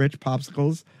Eat the Rich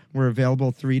popsicles were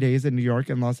available 3 days in New York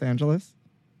and Los Angeles.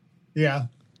 Yeah.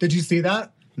 Did you see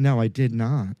that? No, I did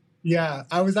not. Yeah,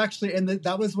 I was actually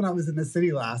that was when I was in the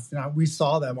city last, and we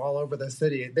saw them all over the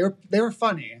city. They were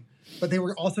funny, but they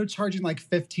were also charging like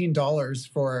 $15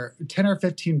 for $10 or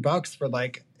 $15 for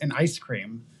like an ice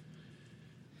cream.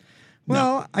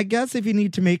 Well, I guess if you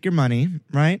need to make your money,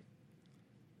 right?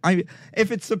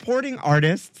 If it's supporting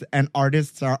artists and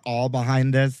artists are all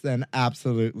behind this, then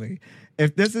absolutely.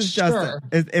 If this is just Sure.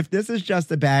 if this is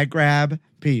just a bag grab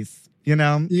piece, you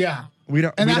know, Yeah, we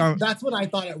don't. that's what I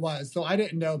thought it was. So I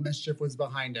didn't know Mischief was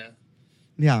behind it.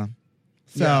 Yeah.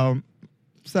 So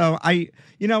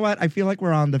you know what? I feel like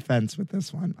we're on the fence with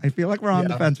this one.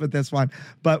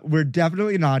 But we're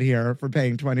definitely not here for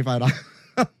paying $25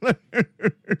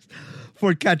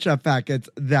 for ketchup packets.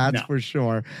 That's No. for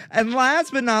sure. And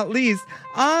last but not least,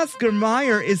 Oscar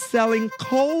Mayer is selling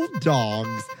cold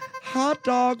dogs, hot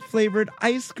dog flavored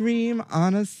ice cream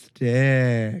on a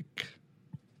stick.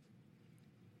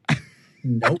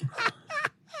 Nope.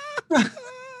 But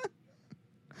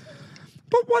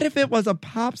what if it was a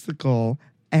popsicle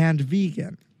and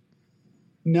vegan?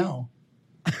 No.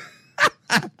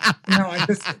 No,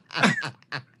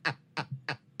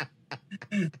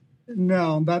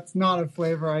 No, that's not a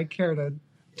flavor I care to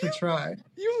try.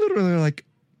 You literally are like,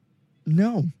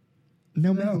 no,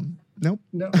 ma'am. Nope.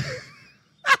 No.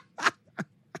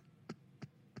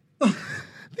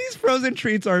 These frozen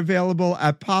treats are available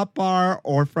at Pop Bar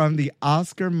or from the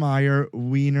Oscar Mayer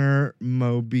Wiener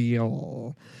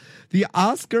Mobile. The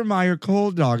Oscar Mayer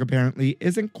cold dog apparently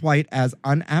isn't quite as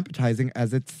unappetizing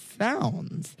as it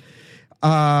sounds.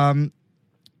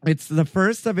 It's the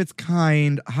first of its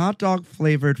kind hot dog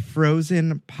flavored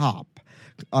frozen pop,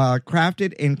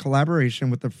 crafted in collaboration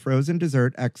with the frozen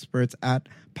dessert experts at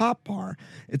Pop Bar.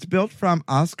 It's built from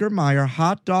Oscar Mayer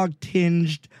hot dog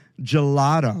tinged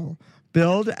gelato,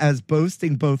 billed as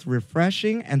boasting both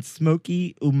refreshing and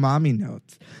smoky umami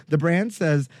notes. The brand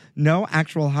says no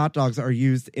actual hot dogs are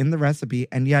used in the recipe,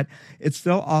 and yet it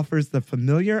still offers the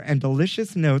familiar and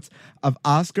delicious notes of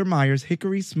Oscar Mayer's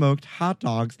hickory smoked hot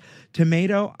dogs,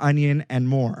 tomato, onion, and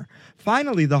more.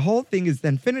 Finally, the whole thing is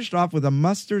then finished off with a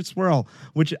mustard swirl,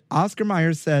 which Oscar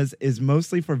Mayer says is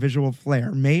mostly for visual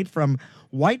flair. Made from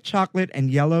white chocolate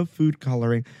and yellow food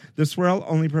coloring, the swirl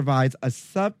only provides a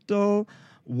subtle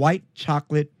white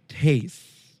chocolate taste.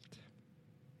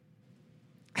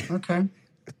 Okay.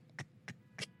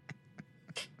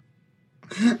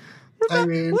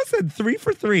 Listen, 3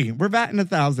 for 3. We're batting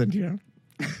 1,000 here.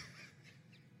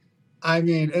 I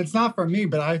mean, it's not for me,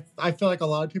 but I feel like a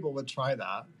lot of people would try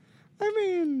that. I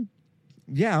mean,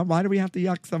 yeah, why do we have to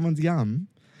yuck someone's yum?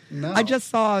 No. I just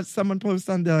saw someone post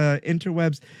on the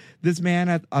interwebs this man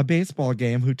at a baseball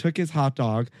game who took his hot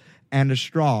dog and a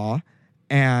straw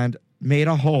and made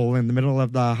a hole in the middle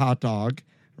of the hot dog,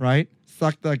 right?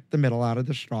 Sucked the middle out of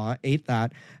the straw, ate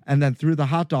that, and then threw the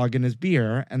hot dog in his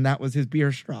beer, and that was his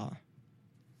beer straw.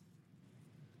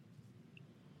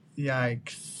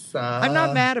 Yikes. I'm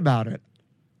not mad about it.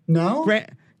 No?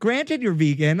 Granted, you're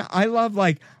vegan. I love,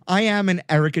 I am an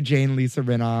Erica Jane Lisa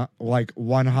Rinna,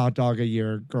 one hot dog a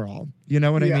year girl. You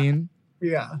know what I mean?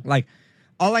 Yeah.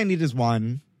 All I need is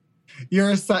one.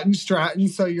 You're a Sutton Stratton,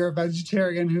 so you're a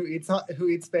vegetarian who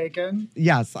eats bacon?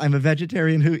 Yes, I'm a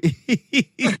vegetarian who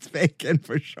eats bacon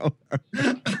for sure. I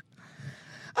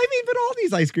mean, but all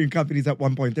these ice cream companies at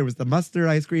one point, there was the mustard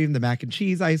ice cream, the mac and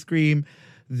cheese ice cream,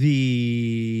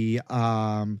 the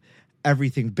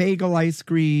everything bagel ice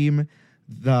cream,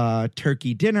 the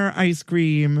turkey dinner ice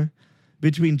cream.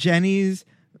 Between Jenny's,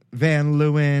 Van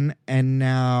Leeuwen, and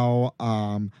now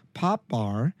Pop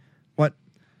Bar,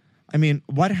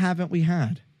 what haven't we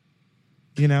had?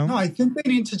 You know? No, I think they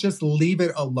need to just leave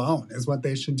it alone is what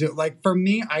they should do. For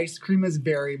me, ice cream is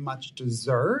very much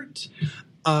dessert.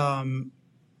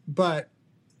 But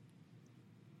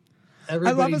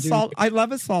everybody I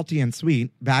love a salty and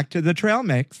sweet. Back to the trail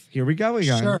mix. Here we go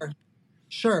again.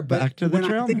 Sure. But back to the when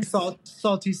trail I think mix.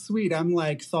 Salty sweet, I'm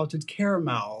like salted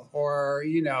caramel or,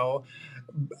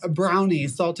 a brownie,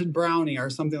 salted brownie or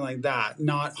something like that,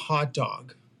 not hot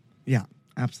dog. Yeah,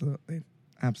 absolutely.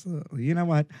 Absolutely. You know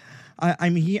what?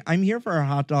 I'm here for a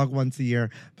hot dog once a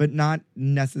year, but not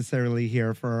necessarily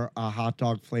here for a hot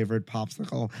dog flavored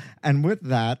popsicle. And with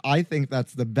that, I think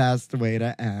that's the best way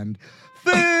to end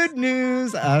Food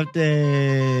News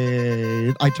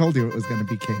Update. I told you it was going to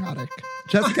be chaotic.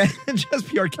 Just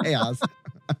pure chaos.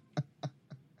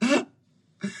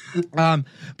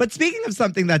 But speaking of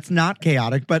something that's not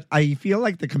chaotic, but I feel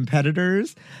like the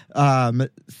competitors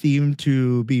seem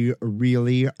to be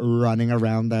really running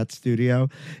around that studio,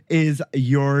 is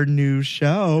your new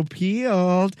show,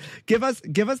 Peeled. Give us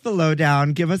the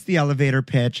lowdown, give us the elevator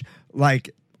pitch.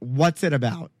 What's it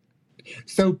about?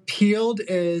 So Peeled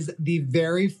is the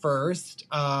very first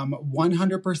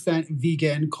 100%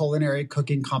 vegan culinary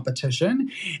cooking competition.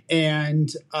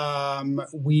 And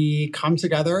we come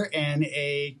together in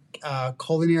a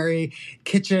culinary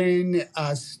kitchen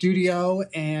studio,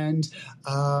 and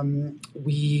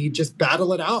we just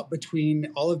battle it out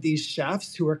between all of these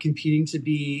chefs who are competing to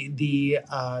be the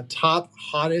top,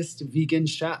 hottest vegan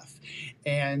chef.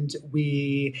 And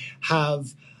we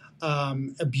have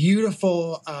a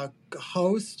beautiful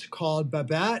host called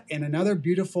Babette and another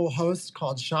beautiful host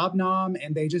called Shabnam,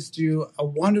 and they just do a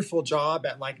wonderful job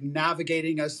at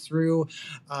navigating us through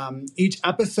each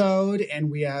episode.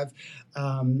 And we have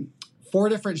 4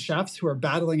 different chefs who are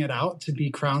battling it out to be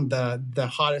crowned the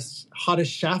hottest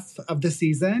chef of the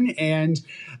season. And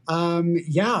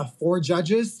 4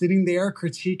 judges sitting there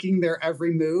critiquing their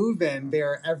every move and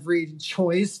their every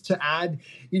choice to add,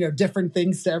 different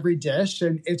things to every dish.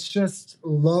 And it's just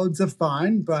loads of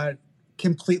fun, but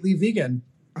completely vegan.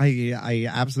 I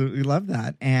absolutely love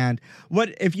that. And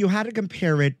what if you had to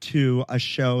compare it to a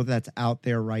show that's out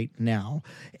there right now?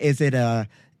 Is it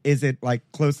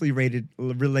closely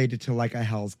related to a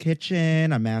Hell's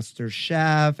Kitchen, a Master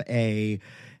Chef, a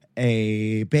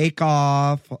Bake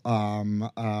Off,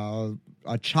 a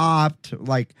Chopped?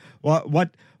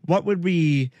 What would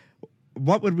we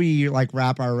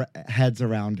wrap our heads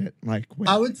around it with?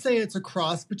 I would say it's a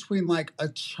cross between a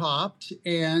Chopped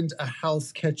and a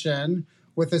Hell's Kitchen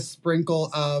with a sprinkle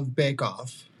of Bake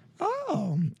Off.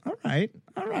 Oh, all right.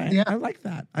 Yeah. I like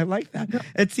that. Yeah.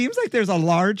 It seems like there's a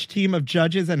large team of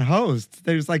judges and hosts.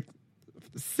 There's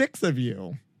 6 of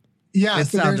you. Yeah, it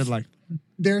sounded like.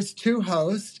 There's 2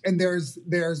 hosts, and there's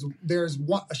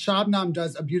one. Shabnam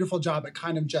does a beautiful job at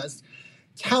kind of just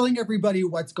telling everybody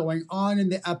what's going on in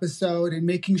the episode and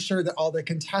making sure that all the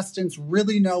contestants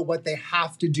really know what they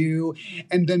have to do.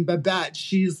 And then Babette,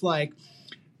 she's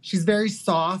very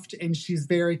soft and she's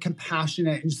very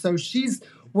compassionate. And so she's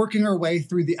working her way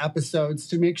through the episodes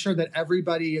to make sure that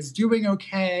everybody is doing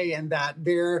okay and that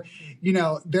they're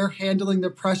handling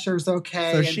the pressures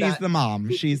okay. So and she's the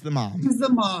mom. She's the mom. She's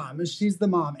the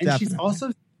mom. And Definitely. she's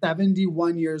also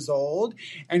 71 years old.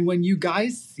 And when you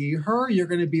guys see her, you're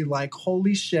going to be like,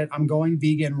 holy shit, I'm going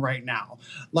vegan right now.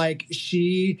 Like,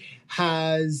 she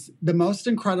has the most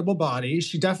incredible body.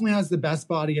 She definitely has the best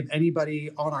body of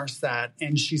anybody on our set.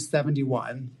 And she's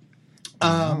 71.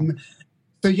 Wow.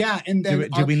 So yeah. And then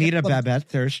do we need a Babette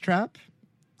thirst trap?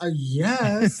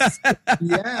 Yes.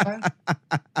 Yeah.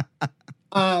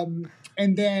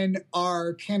 And then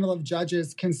our panel of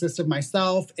judges consists of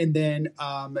myself and then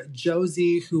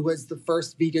Josie, who was the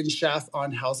first vegan chef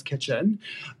on Hell's Kitchen.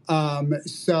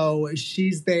 So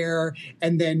she's there.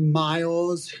 And then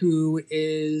Miles, who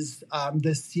is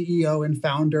the CEO and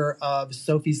founder of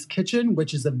Sophie's Kitchen,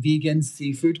 which is a vegan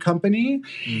seafood company.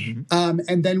 Mm-hmm.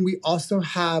 And then we also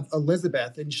have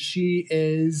Elizabeth, and she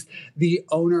is the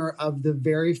owner of the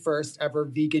very first ever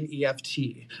vegan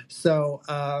EFT. So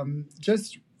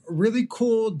just really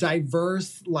cool,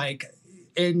 diverse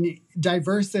in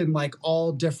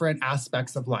all different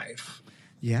aspects of life.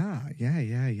 Yeah.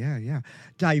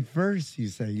 Diverse, you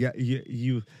say. Yeah,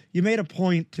 you made a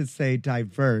point to say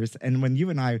diverse, and when you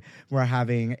and I were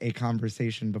having a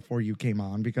conversation before you came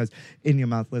on, because In Your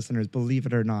Mouth listeners, believe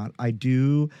it or not, I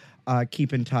do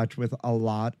keep in touch with a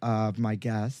lot of my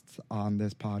guests on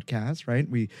this podcast, right?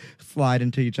 We slide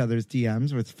into each other's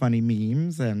DMs with funny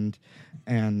memes and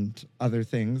other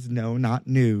things. No, not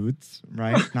nudes,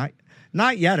 right?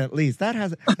 not yet, at least.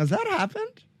 Has that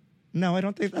happened? No, I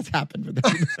don't think that's happened with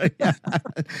everybody. Yeah.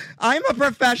 I'm a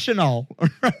professional,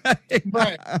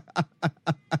 right?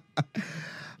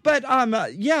 But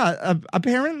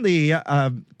apparently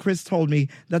Chris told me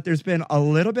that there's been a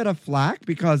little bit of flack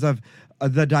because of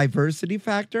the diversity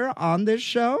factor on this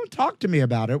show. Talk to me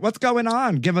about it. What's going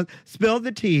on? Spill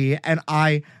the tea, and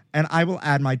I will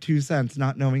add my 2 cents,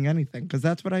 not knowing anything, because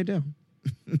that's what I do.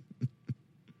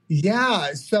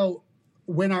 Yeah. So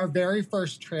when our very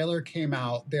first trailer came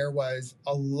out, there was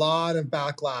a lot of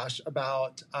backlash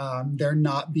about there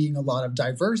not being a lot of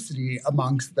diversity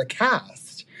amongst the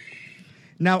cast.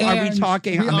 Now, are we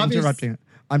talking? I'm interrupting.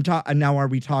 Now, are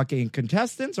we talking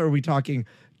contestants, or are we talking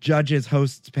judges,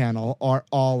 hosts, panel, or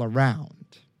all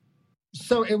around?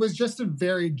 So it was just a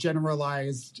very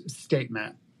generalized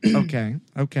statement. Okay.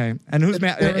 And who's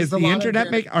is the internet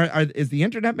is the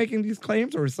internet making these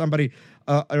claims, or is somebody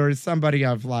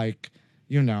of like,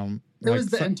 you know? It was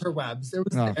the interwebs. The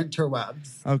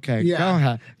interwebs. Okay.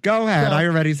 Yeah. Go ahead. So, I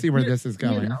already see where this is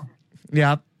going. You know.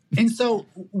 Yeah. And so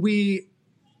we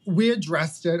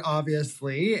addressed it,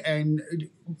 obviously,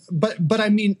 but I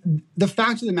mean, the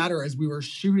fact of the matter is we were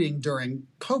shooting during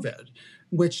COVID,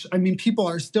 which, I mean, people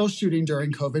are still shooting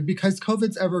during COVID because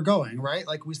COVID's ever going, right?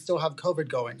 Like, we still have COVID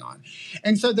going on.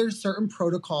 And so there's certain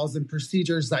protocols and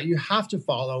procedures that you have to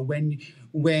follow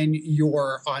when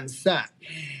you're on set.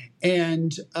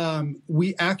 And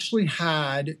we actually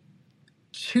had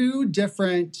 2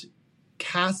 different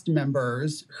cast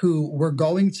members who were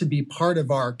going to be part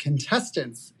of our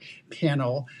contestants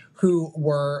panel who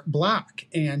were Black,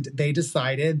 and they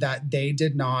decided that they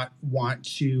did not want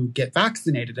to get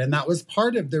vaccinated. And that was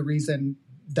part of the reason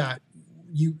that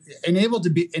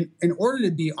in order to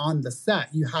be on the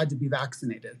set, you had to be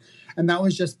vaccinated. And that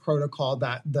was just protocol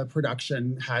that the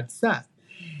production had set.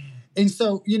 And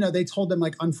so, you know, they told them,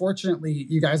 like, unfortunately,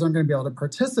 you guys aren't going to be able to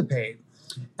participate.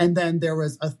 And then there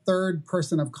was a third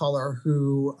person of color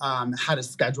who had a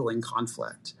scheduling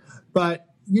conflict. But,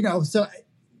 you know, so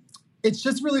it's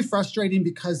just really frustrating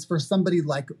because for somebody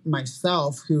like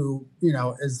myself who, you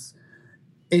know, is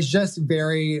just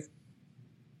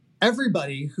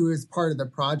everybody who is part of the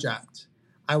project,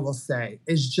 I will say,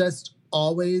 is just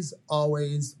always,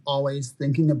 always, always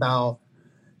thinking about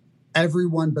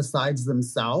everyone besides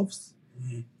themselves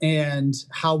and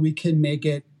how we can make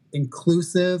it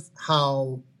inclusive,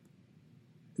 how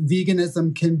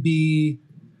veganism can be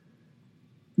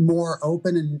more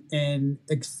open and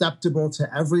acceptable to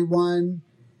everyone.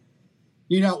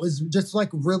 You know, it was just a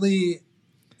really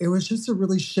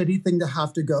shitty thing to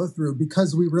have to go through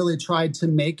because we really tried to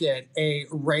make it a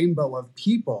rainbow of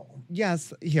people.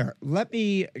 Yes. Here,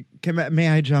 may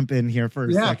I jump in here for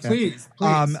a second? Yeah, please.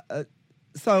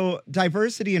 So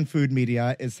diversity in food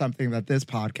media is something that this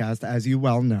podcast, as you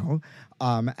well know,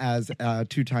 as a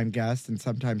 2-time guest and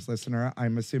sometimes listener,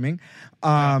 I'm assuming,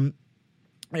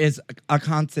 is a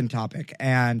constant topic.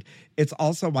 And it's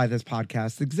also why this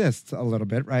podcast exists a little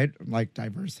bit, right? Like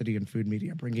diversity in food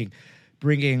media,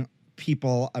 bringing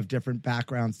people of different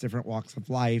backgrounds, different walks of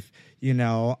life, you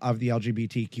know, of the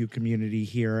LGBTQ community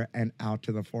here and out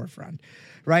to the forefront,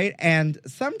 right? And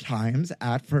sometimes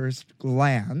at first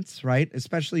glance, right,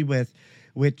 especially with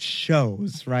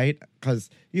shows, right? Because,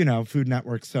 you know, Food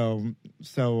Network's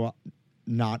so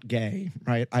not gay,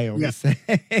 right? I always say.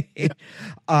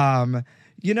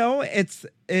 You know,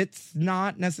 it's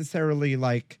not necessarily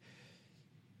like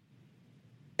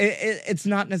it's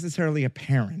not necessarily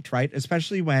apparent, right?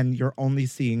 Especially when you're only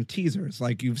seeing teasers.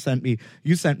 Like you sent me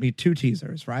 2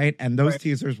 teasers, right? And those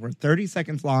teasers were 30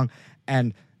 seconds long,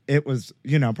 and it was,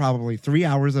 you know, probably 3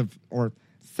 hours or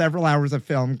several hours of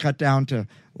film cut down to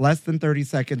less than 30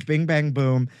 seconds. Bing, bang,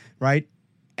 boom, right?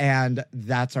 And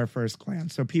that's our first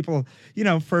glance. So people, you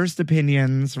know, first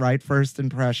opinions, right? First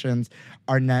impressions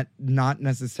are not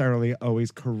necessarily always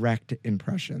correct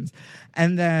impressions.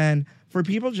 And then for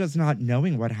people just not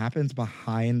knowing what happens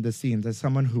behind the scenes, as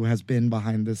someone who has been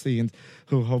behind the scenes,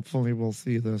 who hopefully will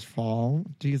see this fall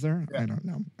teaser, I don't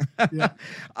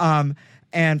know.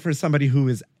 And for somebody who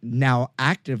is now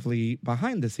actively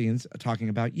behind the scenes talking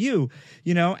about you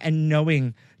know, and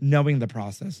knowing the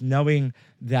process, knowing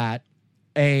that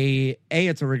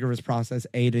it's a rigorous process,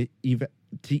 to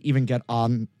even get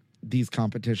on these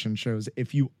competition shows.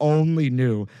 If you only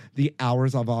knew the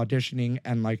hours of auditioning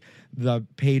and like the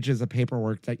pages of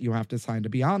paperwork that you have to sign to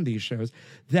be on these shows,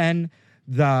 then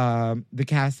the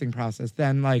casting process,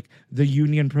 then like the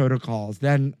union protocols,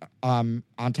 then on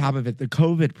top of it, the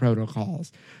COVID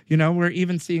protocols. You know, we're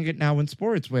even seeing it now in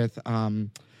sports with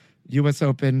US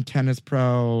Open tennis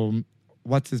pro,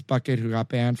 what's his bucket, who got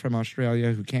banned from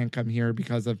Australia, who can't come here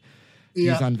because of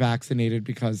he's unvaccinated,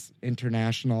 because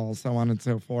international, so on and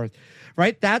so forth,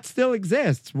 right? That still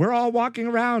exists. We're all walking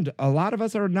around. A lot of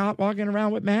us are not walking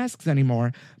around with masks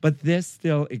anymore, but this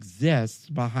still exists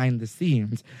behind the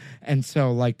scenes. And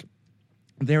so like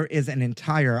there is an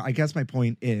entire, I guess my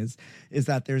point is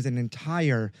that there's an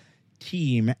entire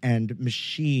team and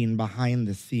machine behind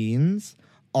the scenes.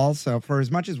 Also, for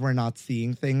as much as we're not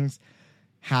seeing things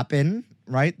happen,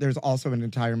 right, there's also an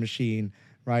entire machine,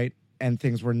 right, and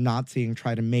things we're not seeing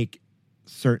try to make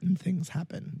certain things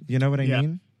happen. You know what I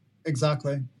mean?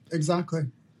 Exactly.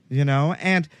 You know,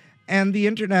 and the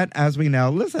internet, as we know,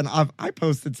 listen, I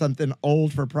posted something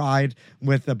old for Pride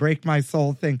with the Break My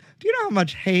Soul thing. Do you know how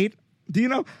much hate? Do you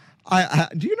know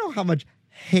how much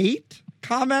hate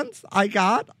comments I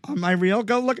got on my reel?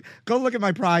 Go look at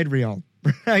my Pride reel.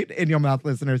 Right, In Your Mouth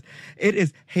listeners, it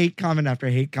is hate comment after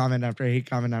hate comment after hate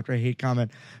comment after hate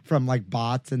comment from like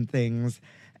bots and things.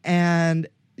 And,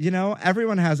 you know,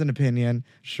 everyone has an opinion.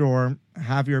 Sure,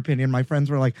 have your opinion. My friends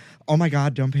were like, oh my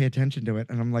God, don't pay attention to it.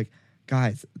 And I'm like,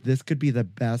 guys, this could be the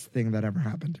best thing that ever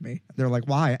happened to me. They're like,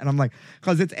 why? And I'm like,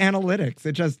 because it's analytics.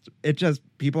 It just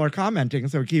people are commenting,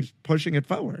 so it keeps pushing it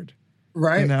forward.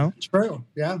 Right. You know? True.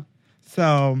 Yeah.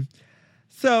 So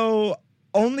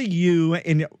only you,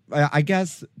 in, I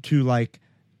guess, to like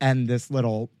end this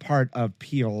little part of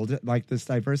Peeled, like this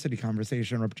diversity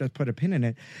conversation, or just put a pin in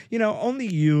it, you know, only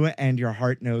you and your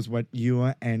heart knows what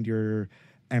you and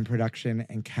production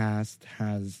and cast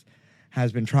has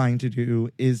been trying to do,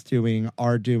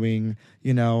 are doing,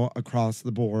 you know, across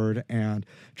the board, and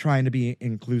trying to be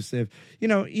inclusive, you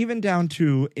know, even down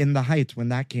to In the Heights when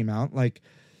that came out, like,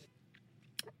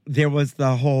 there was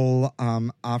the whole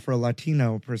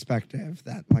Afro-Latino perspective,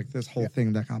 that like this whole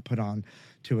thing that got put on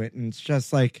to it. And it's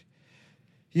just like,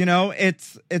 you know,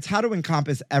 it's how to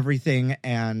encompass everything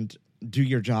and do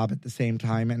your job at the same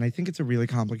time. And I think it's a really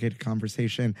complicated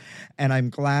conversation. And I'm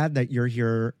glad that you're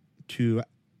here to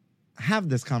have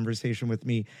this conversation with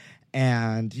me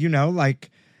and, you know, like,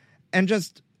 and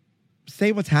just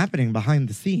say what's happening behind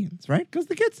the scenes, right? Because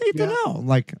the kids need to know,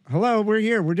 like, hello, we're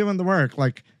here, we're doing the work.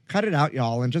 Like, cut it out,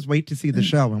 y'all, and just wait to see the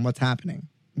show and what's happening.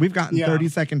 We've gotten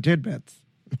 30-second tidbits.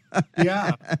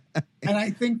 Yeah. And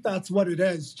I think that's what it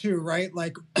is too, right?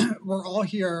 Like, we're all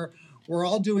here, we're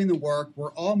all doing the work,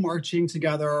 we're all marching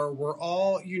together, we're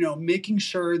all, you know, making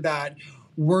sure that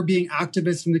we're being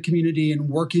activists in the community and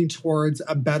working towards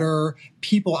a better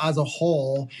people as a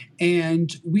whole.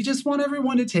 And we just want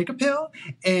everyone to take a pill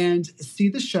and see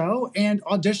the show and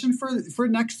audition for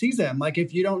next season. Like,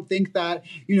 if you don't think that,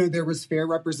 you know, there was fair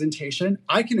representation,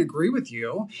 I can agree with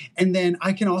you. And then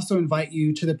I can also invite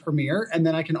you to the premiere. And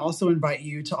then I can also invite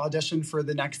you to audition for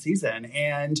the next season,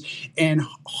 and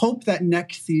hope that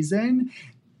next season,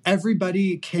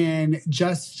 everybody can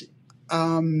just,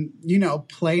 you know,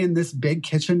 play in this big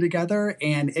kitchen together,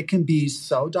 and it can be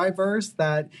so diverse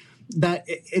that that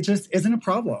it just isn't a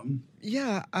problem.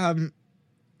 Yeah,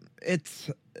 it's.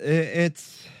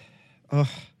 Ugh.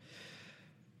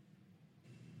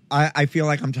 I feel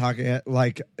like I'm talking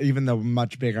like, even though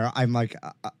much bigger, I'm like,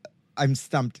 I'm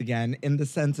stumped again in the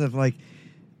sense of like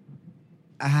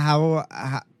how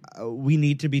we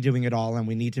need to be doing it all and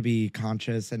we need to be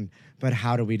conscious, but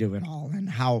how do we do it all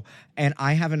and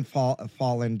I haven't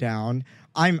fallen down.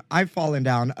 I've fallen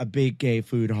down a big gay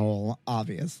food hole,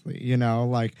 obviously, you know,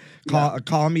 like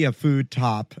call me a food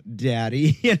top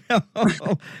daddy, you know,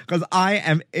 because I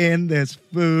am in this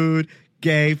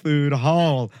gay food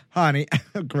hole, honey.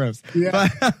 Gross. Yeah.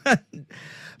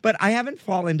 But I haven't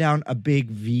fallen down a big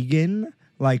vegan,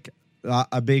 like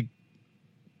a big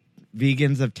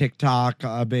vegans of TikTok,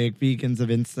 a big vegans of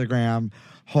Instagram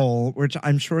hole, which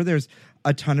I'm sure there's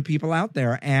a ton of people out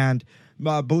there. And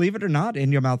believe it or not,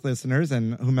 In Your Mouth listeners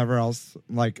and whomever else,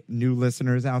 like new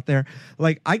listeners out there,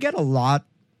 like I feel like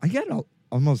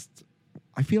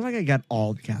I get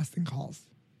all the casting calls,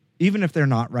 even if they're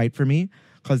not right for me,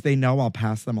 because they know I'll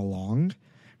pass them along,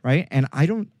 right? And I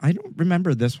don't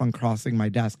remember this one crossing my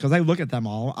desk because I look at them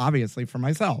all, obviously, for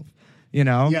myself, you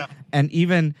know? Yeah. And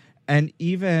even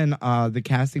the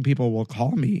casting people will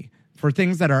call me for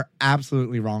things that are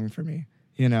absolutely wrong for me,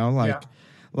 you know?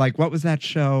 Like what was that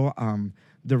show?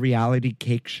 The reality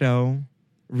cake show,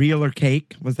 Real or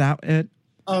Cake, was that it?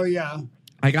 Oh, yeah.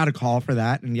 I got a call for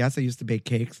that. And yes, I used to bake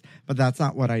cakes, but that's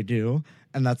not what I do.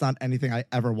 And that's not anything I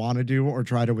ever want to do or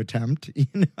try to attempt, you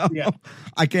know? Yeah.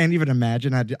 I can't even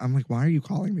imagine. I'm like, why are you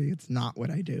calling me? It's not what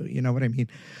I do. You know what I mean?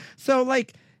 So,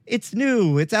 like, it's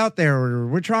new. It's out there.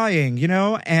 We're trying, you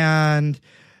know? And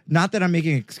not that I'm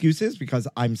making excuses, because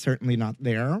I'm certainly not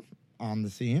there on the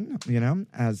scene, you know,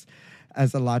 as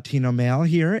a Latino male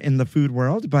here in the food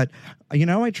world. But, you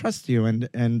know, I trust you.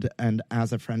 And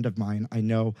as a friend of mine, I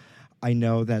know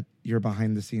that you're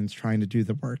behind the scenes trying to do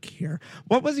the work here.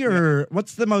 What's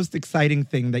the most exciting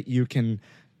thing that you can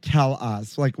tell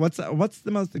us? Like, what's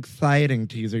the most exciting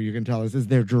teaser you can tell us? Is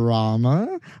there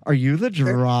drama? Are you the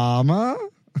drama?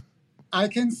 I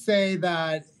can say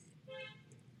that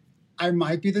I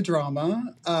might be the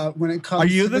drama when it comes. Are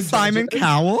you to the Simon judges.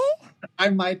 Cowell? I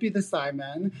might be the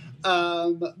Simon,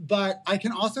 but I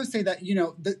can also say that, you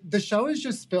know, the show is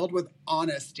just filled with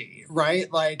honesty,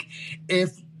 right? Like,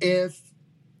 if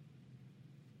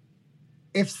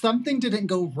something didn't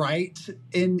go right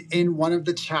in one of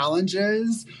the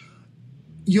challenges,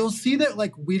 you'll see that,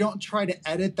 like, we don't try to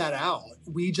edit that out.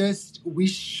 We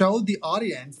showed the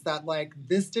audience that, like,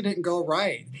 this didn't go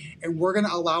right, and we're going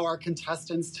to allow our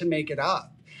contestants to make it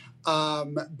up.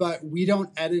 But we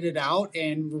don't edit it out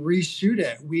and reshoot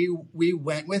it. We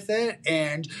went with it,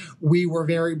 and we were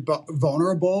very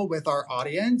vulnerable with our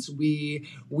audience. We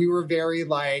were very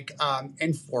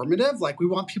informative. Like, we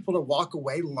want people to walk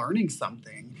away learning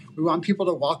something. We want people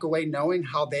to walk away knowing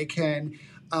how they can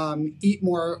eat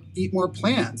more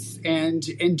plants and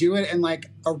do it in like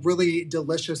a really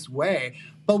delicious way.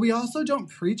 But we also don't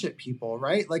preach at people,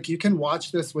 right? Like, you can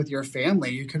watch this with your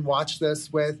family. You can watch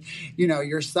this with, you know,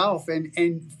 yourself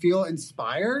and feel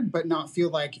inspired, but not feel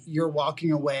like you're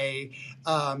walking away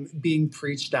being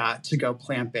preached at to go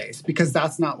plant-based, because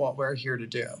that's not what we're here to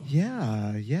do.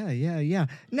 Yeah.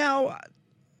 Now,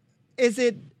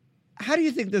 how do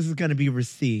you think this is going to be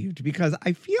received? Because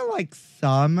I feel like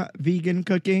some vegan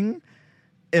cooking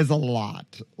is a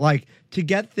lot. Like, to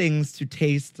get things to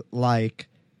taste like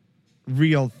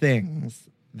real things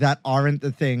that aren't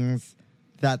the things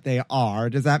that they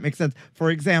are. Does that make sense? For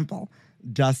example,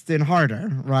 Dustin Harder,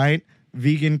 right?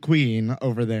 Vegan queen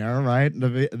over there, right?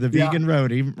 The vegan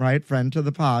roadie, right? Friend to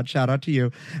the pod. Shout out to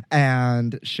you.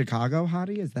 And Chicago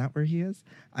Hottie, is that where he is?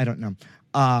 I don't know.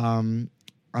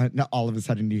 Now all of a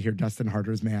sudden you hear Dustin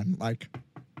Harder's man, like,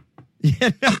 you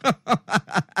know?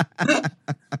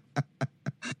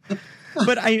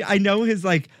 But I know his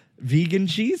like vegan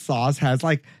cheese sauce has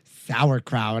like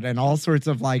sauerkraut and all sorts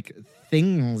of like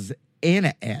things in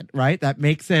it, right? That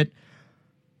makes it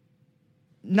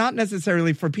not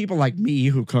necessarily for people like me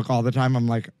who cook all the time. I'm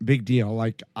like, big deal.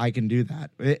 Like, I can do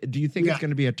that. Do you think it's going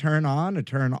to be a turn on, a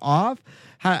turn off?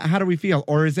 How do we feel?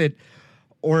 Or is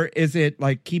it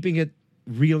like keeping it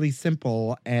really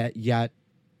simple yet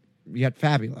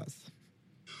fabulous?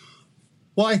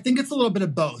 Well, I think it's a little bit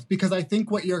of both, because I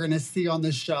think what you're going to see on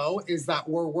the show is that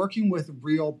we're working with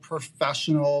real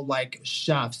professional like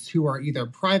chefs who are either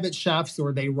private chefs,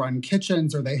 or they run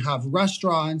kitchens, or they have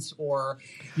restaurants, or,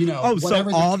 you know. Oh, so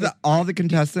all the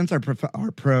contestants are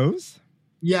pros?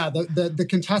 Yeah, the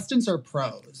contestants are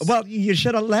pros. Well, you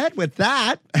should have led with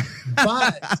that.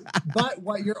 but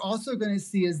what you're also going to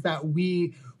see is that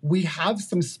we we have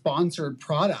some sponsored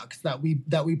products that we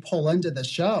pull into the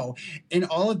show. And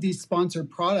all of these sponsored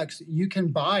products you can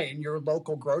buy in your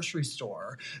local grocery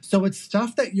store. So it's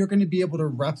stuff that you're going to be able to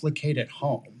replicate at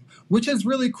home, which is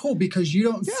really cool because you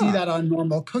don't see that on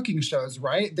normal cooking shows,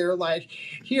 right? They're like,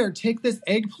 here, take this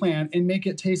eggplant and make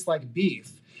it taste like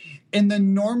beef. And the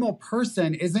normal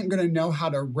person isn't going to know how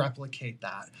to replicate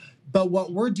that. But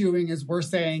what we're doing is we're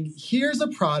saying, here's a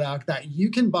product that you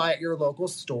can buy at your local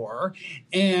store.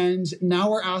 And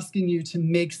now we're asking you to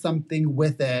make something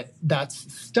with it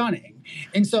that's stunning.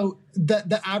 And so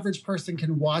the average person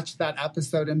can watch that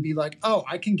episode and be like, oh,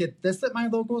 I can get this at my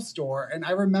local store. And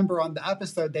I remember on the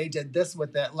episode, they did this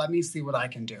with it. Let me see what I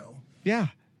can do. Yeah,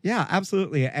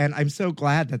 absolutely. And I'm so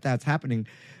glad that that's happening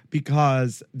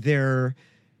because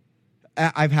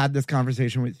I've had this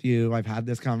conversation with you. I've had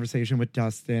this conversation with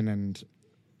Dustin and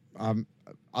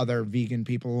other vegan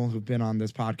people who've been on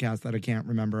this podcast that I can't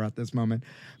remember at this moment.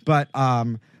 But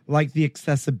like the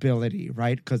accessibility,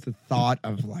 right? Because the thought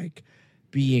of like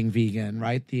being vegan,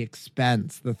 right? The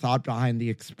expense, the thought behind the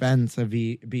expense of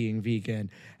being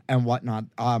vegan and whatnot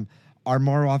are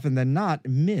more often than not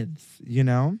myths, you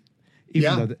know?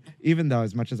 Even though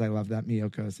as much as I love that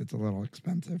Miyokos, it's a little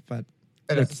expensive, but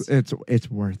it's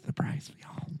worth the price,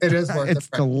 y'all. It is worth the price. It's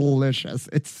delicious.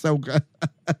 It's so good.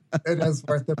 It is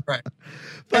worth the price.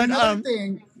 But another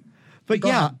thing. But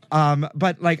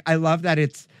but like I love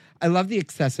the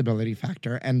accessibility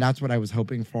factor, and that's what I was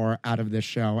hoping for out of this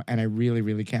show. And I really,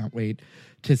 really can't wait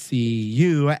to see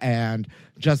you and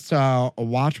just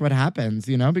watch what happens,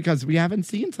 you know, because we haven't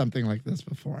seen something like this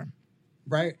before.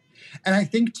 Right. And I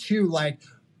think too, like,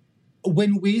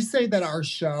 when we say that our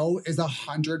show is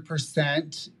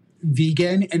 100%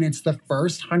 vegan and it's the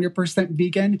first 100%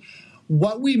 vegan,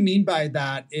 what we mean by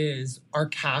that is our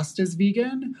cast is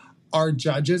vegan, our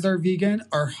judges are vegan,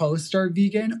 our hosts are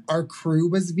vegan, our crew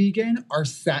was vegan, our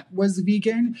set was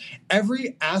vegan.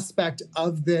 Every aspect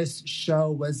of this show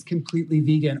was completely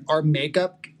vegan. Our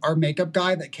makeup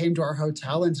guy that came to our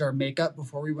hotel and did our makeup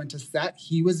before we went to set,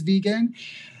 he was vegan.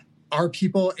 Our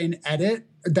people in edit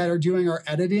that are doing our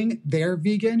editing, they're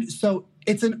vegan. So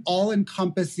it's an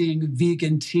all-encompassing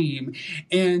vegan team.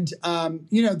 And,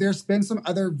 there's been some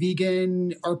other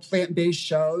vegan or plant-based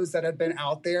shows that have been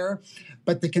out there,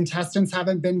 but the contestants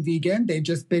haven't been vegan. They've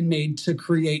just been made to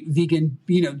create vegan,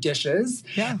 dishes.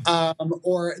 Yeah.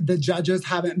 Or the judges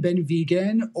haven't been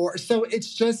vegan. So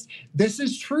it's just, this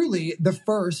is truly the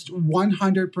first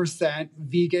 100%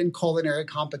 vegan culinary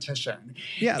competition.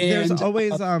 Yeah, there's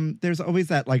always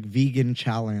that like vegan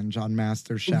challenge on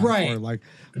MasterChef, right, or like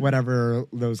whatever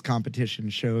those competition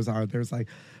shows are. There's like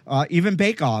even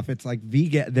Bake Off. It's like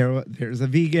vegan.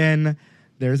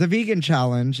 There's a vegan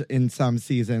challenge in some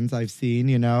seasons I've seen,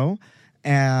 you know,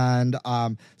 and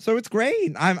so it's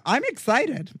great. I'm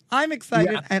excited.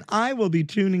 Yeah. And I will be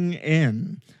tuning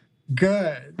in.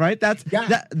 Good. Right? That's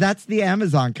the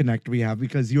Amazon Connect we have,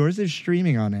 because yours is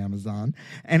streaming on Amazon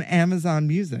and Amazon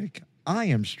Music I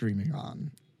am streaming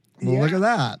on. Well, look at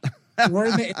that. We're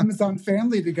in the Amazon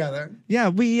family together. Yeah,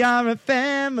 we are a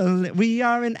family. We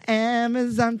are an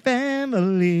Amazon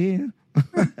family.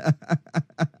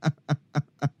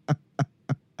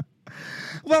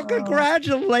 Well,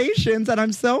 congratulations, and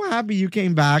I'm so happy you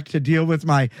came back to deal with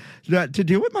my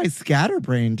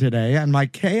scatterbrain today and my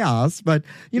chaos. But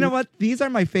you know what? These are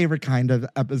my favorite kind of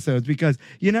episodes, because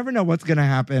you never know what's going to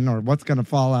happen or what's going to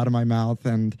fall out of my mouth.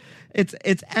 And it's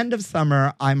end of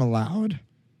summer. I'm allowed.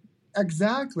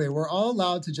 Exactly. We're all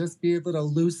allowed to just be able to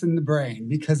loosen the brain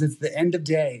because it's the end of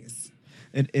days.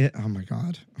 Oh my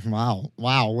God.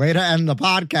 Wow. Way to end the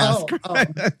podcast.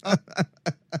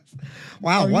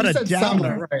 Wow, what a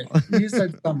downer. Summer, right. You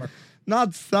said summer.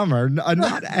 Not summer,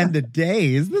 not end of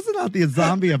days. This is not the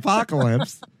zombie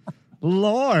apocalypse.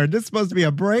 Lord, this is supposed to be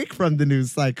a break from the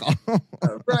news cycle.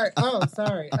 Right. Oh,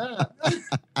 sorry. Oh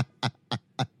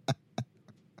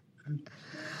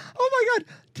my God.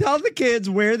 Tell the kids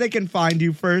where they can find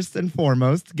you first and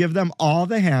foremost. Give them all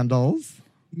the handles.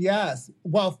 Yes.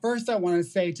 Well, first I want to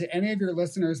say to any of your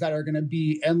listeners that are going to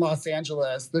be in Los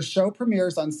Angeles, the show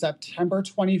premieres on September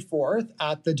 24th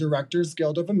at the Directors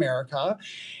Guild of America.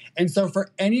 And so for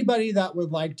anybody that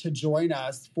would like to join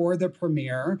us for the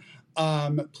premiere,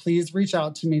 please reach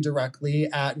out to me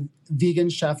directly at Vegan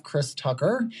Chef Chris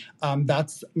Tucker.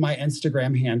 That's my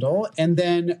Instagram handle. And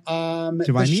then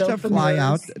Do I need to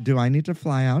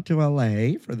fly out to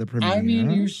LA for the premiere? I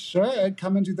mean, you should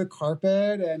come and do the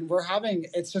carpet, and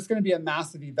it's just going to be a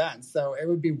massive event, so it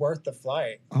would be worth the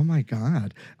flight. Oh my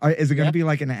God. Is it going to be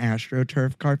like an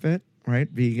AstroTurf carpet, right?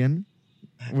 Vegan?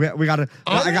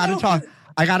 I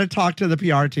I got to talk to the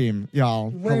PR team, y'all.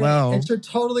 Wait, Hello. It should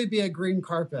totally be a green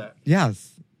carpet.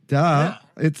 Yes. Duh.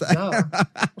 Yeah. It's Duh.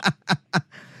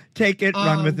 take it,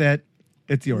 run with it.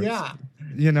 It's yours. Yeah.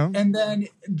 You know? And then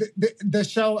the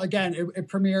show, again, it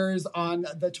premieres on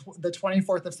the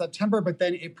 24th of September, but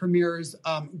then it premieres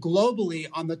globally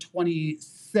on the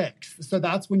 26th. So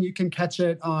that's when you can catch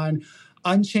it on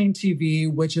Unchained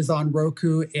TV, which is on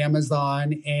Roku,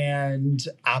 Amazon, and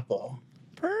Apple.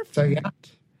 Perfect. So, yeah.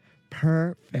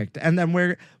 Perfect. And then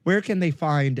where can they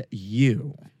find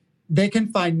you? They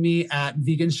can find me at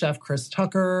Vegan Chef Chris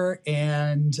Tucker,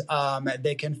 and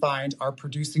they can find our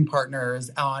producing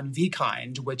partners on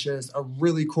VKind, which is a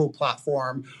really cool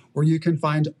platform where you can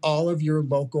find all of your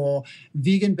local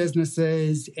vegan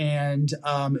businesses and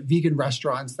vegan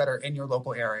restaurants that are in your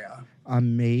local area.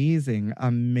 Amazing.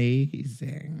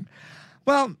 Amazing.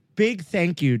 Well, big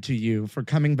thank you to you for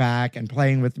coming back and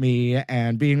playing with me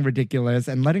and being ridiculous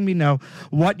and letting me know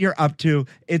what you're up to.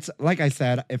 It's like I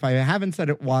said, if I haven't said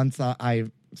it once,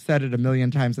 I've said it a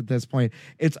million times at this point.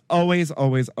 It's always,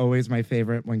 always, always my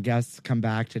favorite when guests come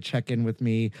back to check in with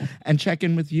me and check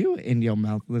in with you, In Yo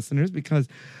Mouth listeners, because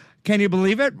can you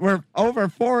believe it? We're over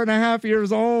 4.5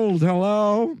 years old.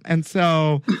 Hello. And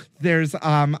so there's,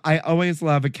 I always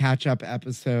love a catch up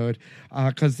episode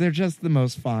because they're just the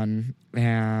most fun.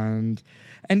 And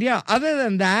yeah, other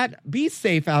than that, be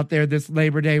safe out there this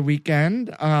Labor Day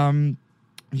weekend.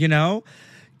 You know,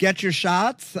 get your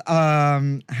shots,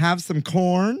 have some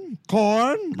corn,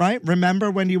 right? Remember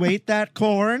when you ate that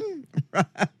corn?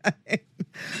 Right?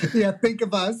 Yeah, think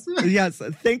of us. Yes,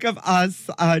 think of us.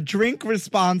 Drink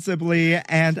responsibly.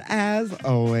 And as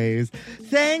always,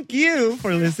 thank you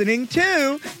for listening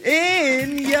to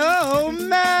In Yo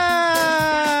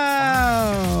Mouth.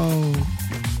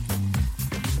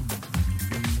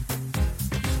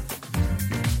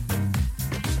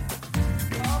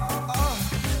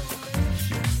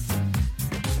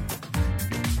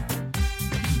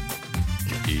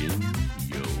 In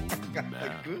your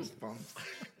mouth. Goosebumps.